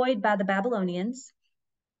destroyed by the Babylonians.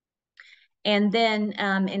 And then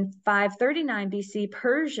in 539 BC,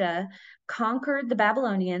 Persia conquered the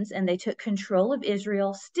Babylonians and they took control of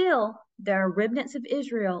Israel. Still, there are remnants of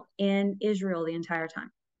Israel in Israel the entire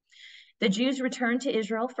time. The Jews returned to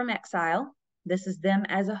Israel from exile. This is them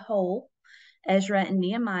as a whole. Ezra and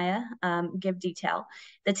Nehemiah give detail.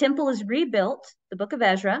 The temple is rebuilt, the book of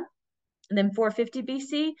Ezra. And then 450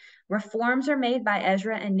 BC, reforms are made by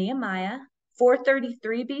Ezra and Nehemiah.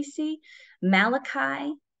 433 BC,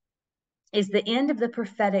 Malachi is the end of the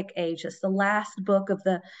prophetic age. It's the last book of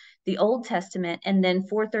the Old Testament. And then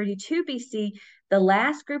 432 BC, the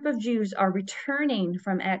last group of Jews are returning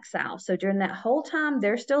from exile. So during that whole time,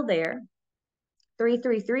 they're still there.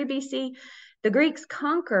 333 BC, the Greeks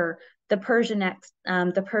conquer the Persian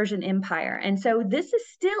Empire. And so this is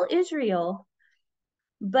still Israel,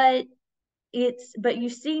 but you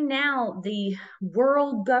see now the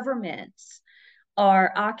world governments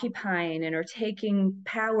are occupying and are taking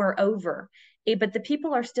power over. But the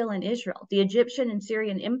people are still in Israel. The Egyptian and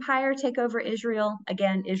Syrian Empire take over Israel.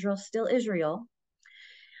 Again, Israel's still Israel.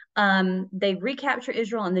 They recapture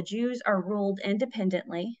Israel and the Jews are ruled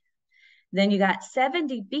independently. Then you got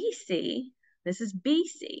 70 BC. This is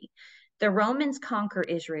BC. The Romans conquer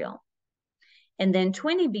Israel. And then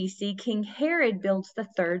 20 BC, King Herod builds the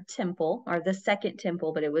third temple, or the second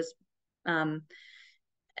temple, but it was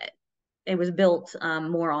built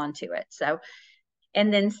more onto it. So,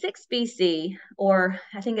 and then 6 BC, or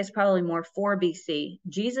I think it's probably more 4 BC,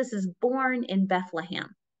 Jesus is born in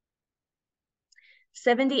Bethlehem.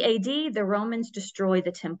 70 AD, the Romans destroy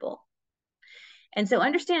the temple. And so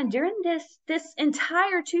understand, during this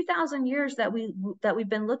entire 2,000 years that we've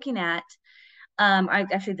been looking at,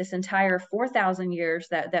 actually this entire 4,000 years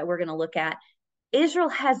that we're going to look at, Israel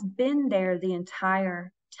has been there the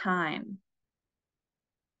entire time.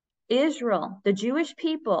 Israel, the Jewish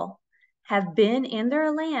people, have been in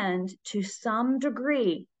their land to some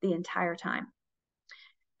degree the entire time.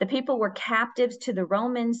 The people were captives to the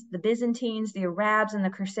Romans, the Byzantines, the Arabs, and the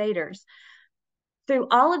Crusaders. Through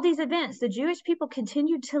all of these events, the Jewish people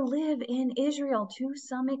continued to live in Israel to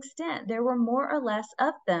some extent. There were more or less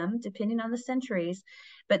of them, depending on the centuries,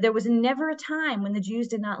 but there was never a time when the Jews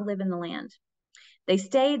did not live in the land. They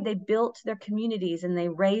stayed, they built their communities, and they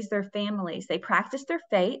raised their families. They practiced their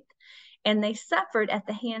faith, and they suffered at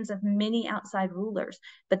the hands of many outside rulers,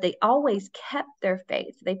 but they always kept their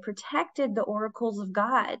faith. They protected the oracles of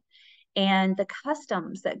God and the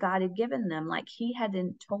customs that God had given them, like he had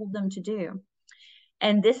told them to do.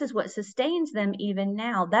 And this is what sustains them even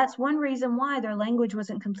now. That's one reason why their language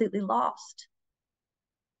wasn't completely lost.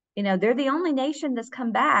 You know, they're the only nation that's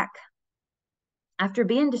come back after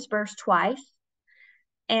being dispersed twice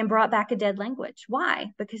and brought back a dead language. Why?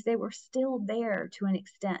 Because they were still there to an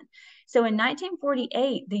extent. So in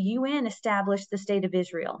 1948, the UN established the State of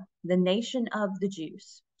Israel, the nation of the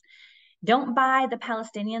Jews. Don't buy the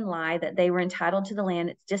Palestinian lie that they were entitled to the land.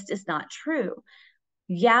 It just is not true.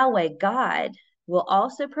 Yahweh, God, will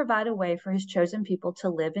also provide a way for his chosen people to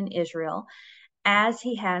live in Israel as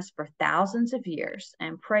he has for thousands of years,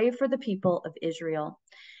 and pray for the people of Israel.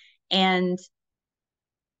 And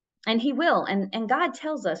he will. And God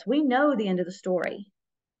tells us, we know the end of the story.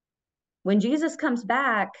 When Jesus comes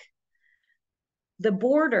back, the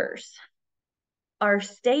borders are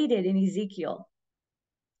stated in Ezekiel,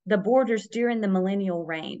 the borders during the millennial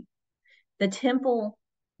reign. The temple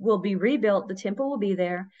will be rebuilt. The temple will be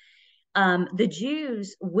there. The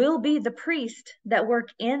Jews will be the priest that work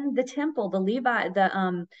in the temple, the Levi,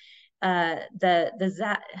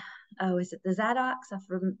 is it the Zadoks? I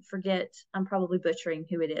forget. I'm probably butchering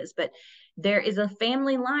who it is, but there is a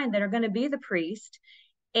family line that are going to be the priest.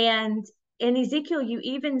 And in Ezekiel, you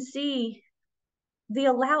even see the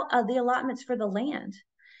allotments for the land.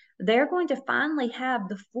 They're going to finally have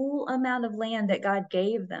the full amount of land that God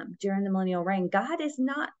gave them during the millennial reign. God is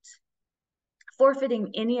not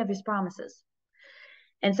forfeiting any of his promises.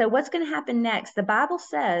 And so what's going to happen next? The Bible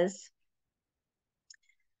says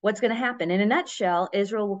what's going to happen. In a nutshell,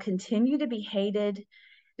 Israel will continue to be hated.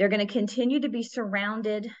 They're going to continue to be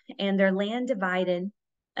surrounded and their land divided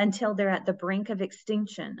until they're at the brink of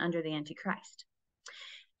extinction under the Antichrist.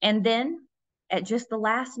 And then at just the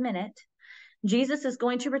last minute, Jesus is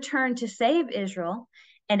going to return to save Israel.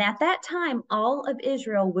 And at that time, all of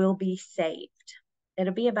Israel will be saved.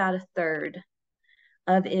 It'll be about a third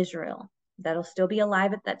of Israel that'll still be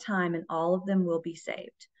alive at that time, and all of them will be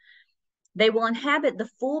saved. They will inhabit the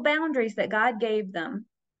full boundaries that God gave them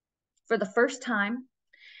for the first time,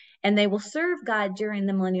 and they will serve God during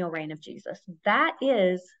the millennial reign of Jesus. That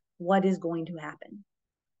is what is going to happen.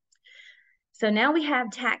 So now we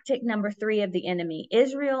have tactic number 3 of the enemy.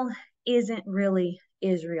 Israel isn't really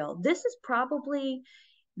Israel. This is probably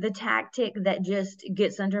the tactic that just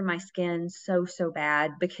gets under my skin so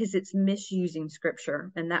bad, because it's misusing scripture,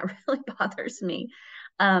 and that really bothers me.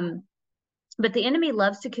 But the enemy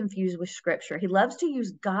loves to confuse with scripture. He loves to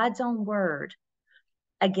use God's own word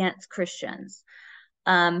against Christians,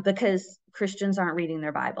 because Christians aren't reading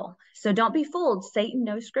their Bible. So don't be fooled. Satan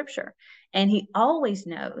knows scripture, and he also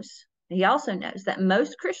knows that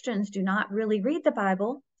most Christians do not really read the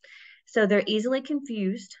Bible. So they're easily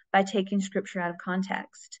confused by taking scripture out of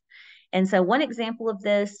context. And so one example of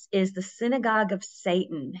this is the synagogue of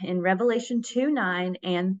Satan in Revelation 2:9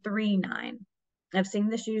 and 3:9. I've seen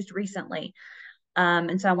this used recently.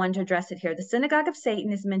 And so I wanted to address it here. The synagogue of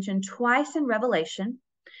Satan is mentioned twice in Revelation,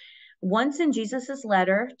 once in Jesus's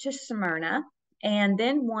letter to Smyrna, and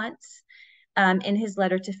then once in his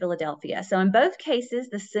letter to Philadelphia. So in both cases,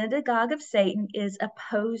 the synagogue of Satan is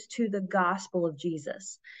opposed to the gospel of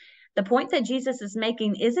Jesus. The point that Jesus is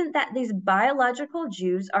making isn't that these biological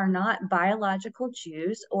Jews are not biological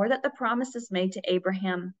Jews, or that the promises made to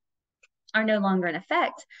Abraham are no longer in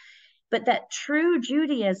effect, but that true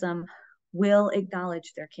Judaism will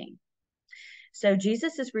acknowledge their king. So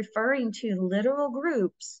Jesus is referring to literal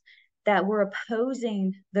groups that were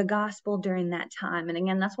opposing the gospel during that time. And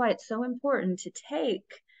again, that's why it's so important to take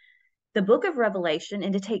the book of Revelation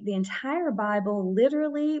and to take the entire Bible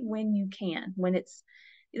literally when you can.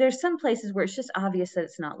 There's some places where it's just obvious that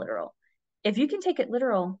it's not literal. If you can take it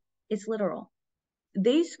literal, it's literal.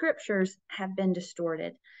 These scriptures have been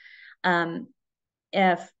distorted. So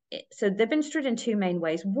they've been distorted in 2 main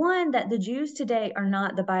ways. One, that the Jews today are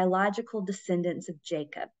not the biological descendants of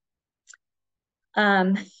Jacob.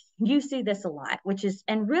 You see this a lot,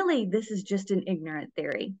 and really this is just an ignorant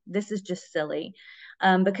theory. This is just silly,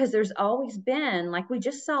 because there's always been, like we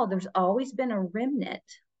just saw, there's always been a remnant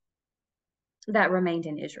that remained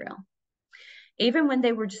in Israel. Even when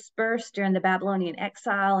they were dispersed during the Babylonian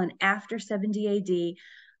exile and after 70 AD,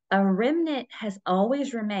 A remnant has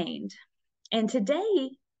always remained. And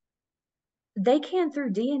today, they can,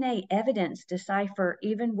 through DNA evidence, decipher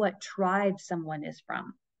even what tribe someone is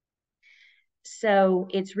from. So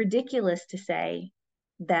it's ridiculous to say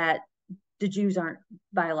that the Jews aren't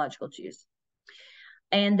biological Jews.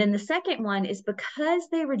 And then the second one is because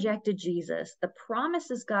they rejected Jesus, the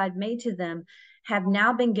promises God made to them have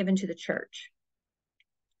now been given to the church.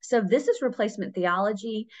 So this is replacement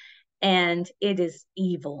theology, and it is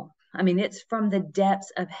evil. I mean, it's from the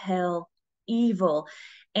depths of hell, evil.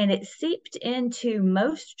 And it seeped into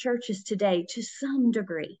most churches today to some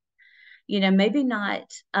degree. Maybe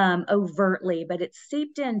not overtly, but it's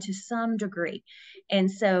seeped in to some degree. And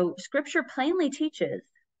so scripture plainly teaches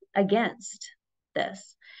against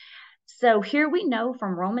this. So here we know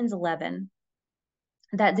from Romans 11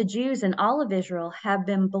 that the Jews and all of Israel have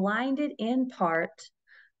been blinded in part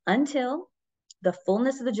until the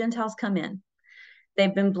fullness of the Gentiles come in.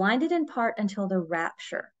 They've been blinded in part until the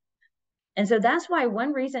rapture. And so that's why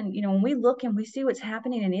one reason, when we look and we see what's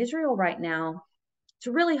happening in Israel right now, it's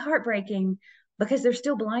really heartbreaking because they're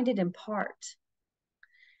still blinded in part.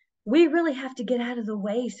 We really have to get out of the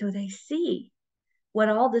way so they see what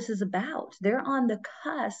all this is about. They're on the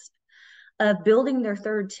cusp of building their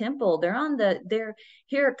third temple. They're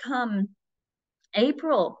here come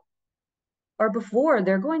April or before,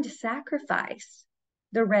 they're going to sacrifice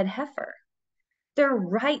the red heifer. They're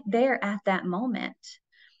right there at that moment.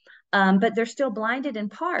 But they're still blinded in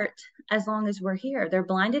part as long as we're here. They're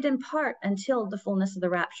blinded in part until the fullness of the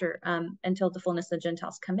rapture, until the fullness of the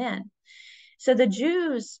Gentiles come in. So the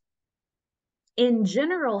Jews in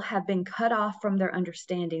general have been cut off from their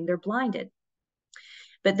understanding. They're blinded.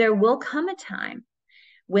 But there will come a time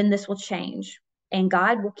when this will change, and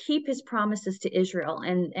God will keep his promises to Israel.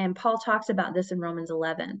 And Paul talks about this in Romans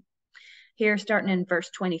 11. Here, starting in verse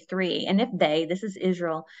 23, and if they, this is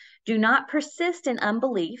Israel, do not persist in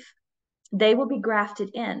unbelief, they will be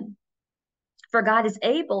grafted in. For God is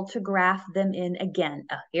able to graft them in again.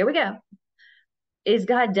 Oh, here we go. Is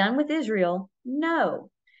God done with Israel? No.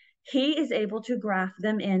 He is able to graft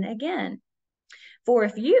them in again. For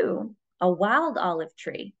if you, a wild olive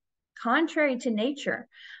tree, contrary to nature,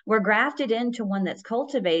 were grafted into one that's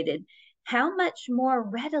cultivated, how much more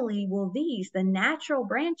readily will these, the natural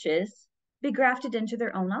branches, be grafted into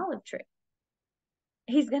their own olive tree?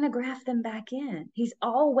 He's going to graft them back in. He's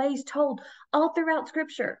always told, all throughout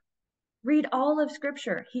Scripture, read all of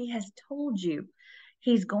Scripture. He has told you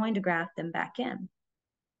he's going to graft them back in.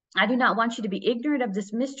 I do not want you to be ignorant of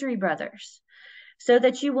this mystery, brothers, so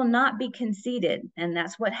that you will not be conceited. And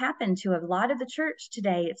that's what happened to a lot of the church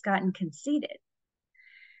today. It's gotten conceited.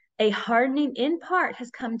 A hardening in part has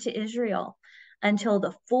come to Israel until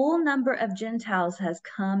the full number of Gentiles has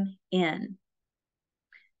come in,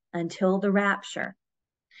 until the rapture.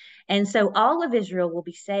 And so all of Israel will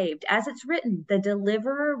be saved. As it's written, the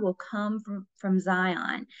deliverer will come from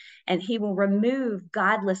Zion, and he will remove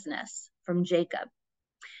godlessness from Jacob.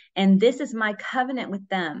 And this is my covenant with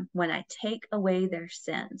them when I take away their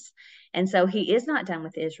sins. And so he is not done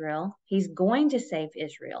with Israel. He's going to save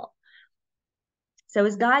Israel. So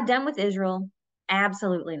is God done with Israel?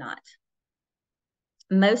 Absolutely not.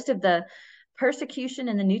 Most of the persecution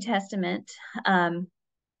in the New Testament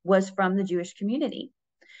was from the Jewish community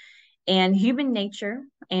and human nature.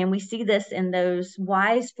 And we see this in those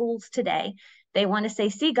wise fools today. They want to say,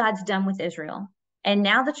 see, God's done with Israel. And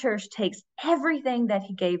now the church takes everything that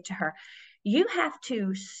he gave to her. You have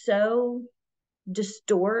to so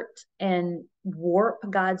distort and warp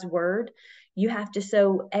God's word. You have to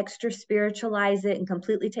so extra spiritualize it and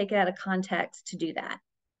completely take it out of context to do that.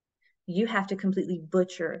 You have to completely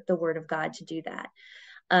butcher the word of God to do that.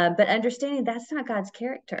 But understanding that's not God's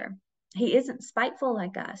character. He isn't spiteful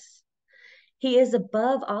like us. He is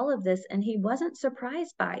above all of this, and he wasn't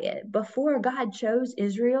surprised by it. Before God chose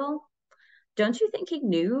Israel, don't you think he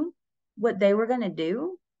knew what they were going to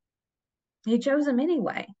do? He chose them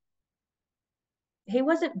anyway. He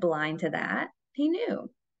wasn't blind to that. He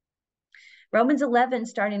knew. Romans 11,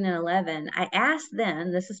 starting in 11, I asked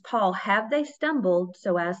then, this is Paul, have they stumbled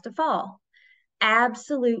so as to fall?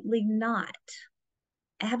 Absolutely not.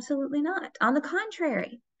 Absolutely not. On the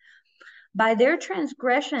contrary, by their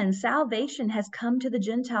transgression, salvation has come to the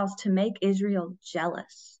Gentiles to make Israel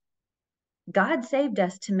jealous. God saved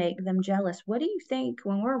us to make them jealous. What do you think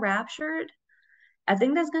when we're raptured? I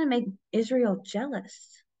think that's going to make Israel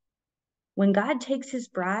jealous. When God takes his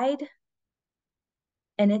bride,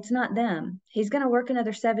 and it's not them, he's going to work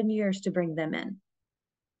another 7 years to bring them in.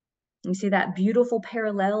 You see that beautiful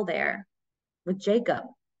parallel there with Jacob.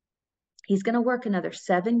 He's going to work another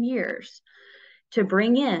 7 years to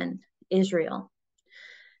bring in Israel.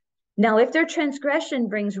 Now, if their transgression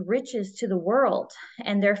brings riches to the world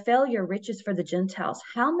and their failure riches for the Gentiles,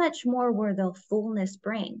 how much more will their fullness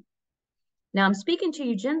bring? Now, I'm speaking to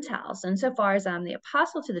you Gentiles, insofar as I'm the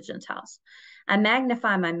apostle to the Gentiles. I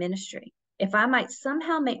magnify my ministry, if I might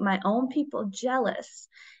somehow make my own people jealous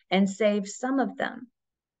and save some of them.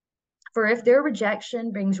 For if their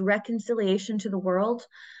rejection brings reconciliation to the world,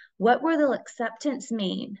 what will their acceptance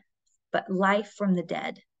mean but life from the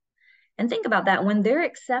dead? And think about that. When their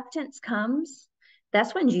acceptance comes,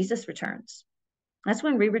 that's when Jesus returns. That's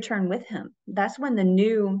when we return with him. That's when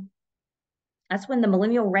the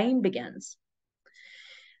millennial reign begins.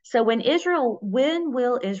 So when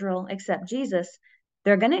will Israel accept Jesus?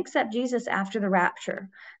 They're going to accept Jesus after the rapture.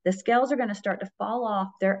 The scales are going to start to fall off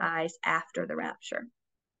their eyes after the rapture.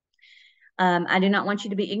 I do not want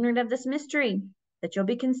you to be ignorant of this mystery, that you'll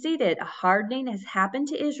be conceited. A hardening has happened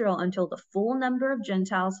to Israel until the full number of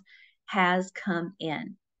Gentiles has come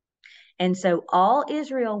in. And so all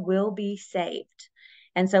Israel will be saved.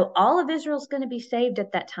 And so all of Israel is going to be saved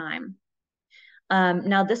at that time.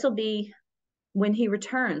 Now, this will be when he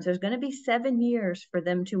returns. There's going to be 7 years for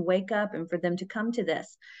them to wake up and for them to come to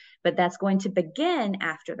this. But that's going to begin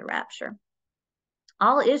after the rapture.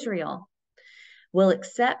 All Israel will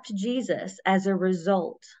accept Jesus as a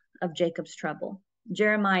result of Jacob's trouble.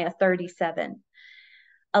 Jeremiah 37.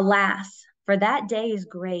 Alas, for that day is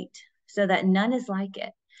great, so that none is like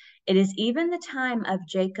it. It is even the time of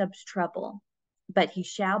Jacob's trouble, but he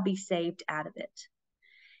shall be saved out of it.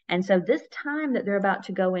 And so this time that they're about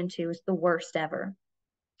to go into is the worst ever,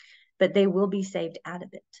 but they will be saved out of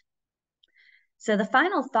it. So the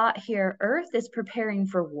final thought here, earth is preparing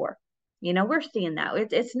for war. You know, we're seeing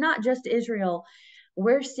that. It's not just Israel.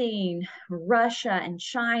 We're seeing Russia and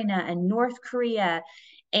China and North Korea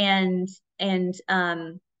and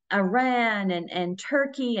Iran and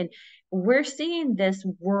Turkey, and we're seeing this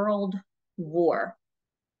world war.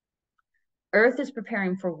 Earth is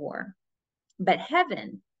preparing for war, but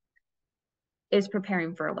heaven is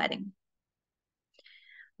preparing for a wedding.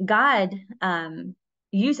 God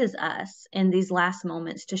uses us in these last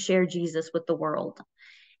moments to share Jesus with the world.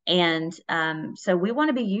 And so we want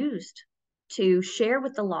to be used to share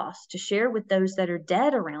with the lost, to share with those that are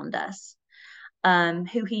dead around us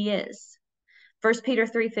who he is. 1 Peter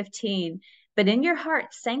 3:15, but in your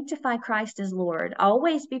heart, sanctify Christ as Lord.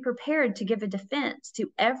 Always be prepared to give a defense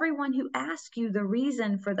to everyone who asks you the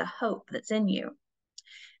reason for the hope that's in you,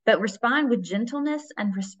 but respond with gentleness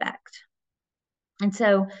and respect. And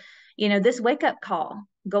so, you know, this wake-up call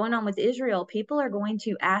going on with Israel, people are going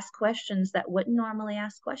to ask questions that wouldn't normally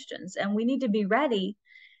ask questions. And we need to be ready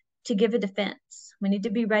to give a defense. We need to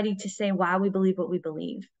be ready to say why we believe what we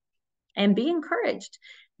believe and be encouraged.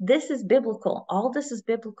 This is biblical. All this is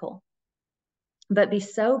biblical. But be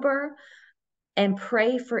sober and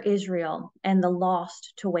pray for Israel and the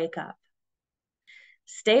lost to wake up.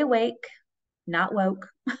 Stay awake, not woke.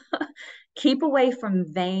 Keep away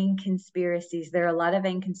from vain conspiracies. There are a lot of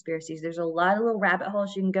vain conspiracies. There's a lot of little rabbit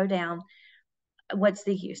holes you can go down. What's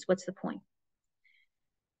the use? What's the point?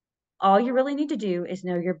 All you really need to do is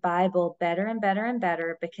know your Bible better and better and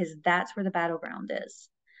better, because that's where the battleground is.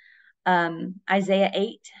 Isaiah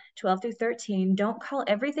 8:12-13, don't call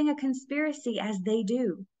everything a conspiracy as they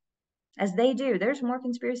do. As they do. There's more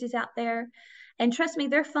conspiracies out there. And trust me,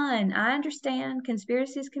 they're fun. I understand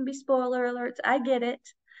conspiracies can be spoiler alerts. I get it.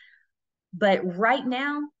 But right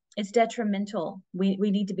now, it's detrimental. We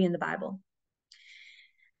need to be in the Bible.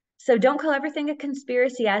 So don't call everything a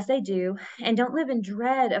conspiracy as they do, and don't live in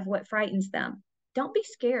dread of what frightens them. Don't be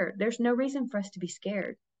scared. There's no reason for us to be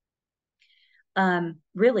scared.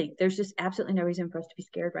 Really, there's just absolutely no reason for us to be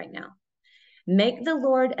scared right now. Make the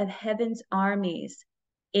Lord of heaven's armies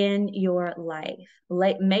in your life.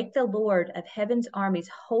 Make the Lord of heaven's armies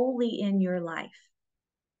holy in your life.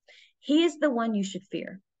 He is the one you should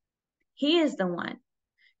fear. He is the one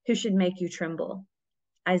who should make you tremble.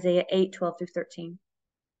 Isaiah 8:12-13.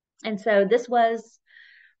 And so this was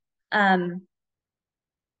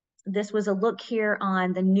a look here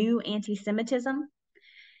on the new anti-Semitism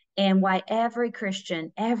and why every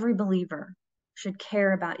Christian, every believer should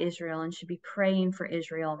care about Israel and should be praying for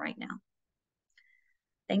Israel right now.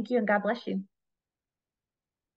 Thank you, and God bless you.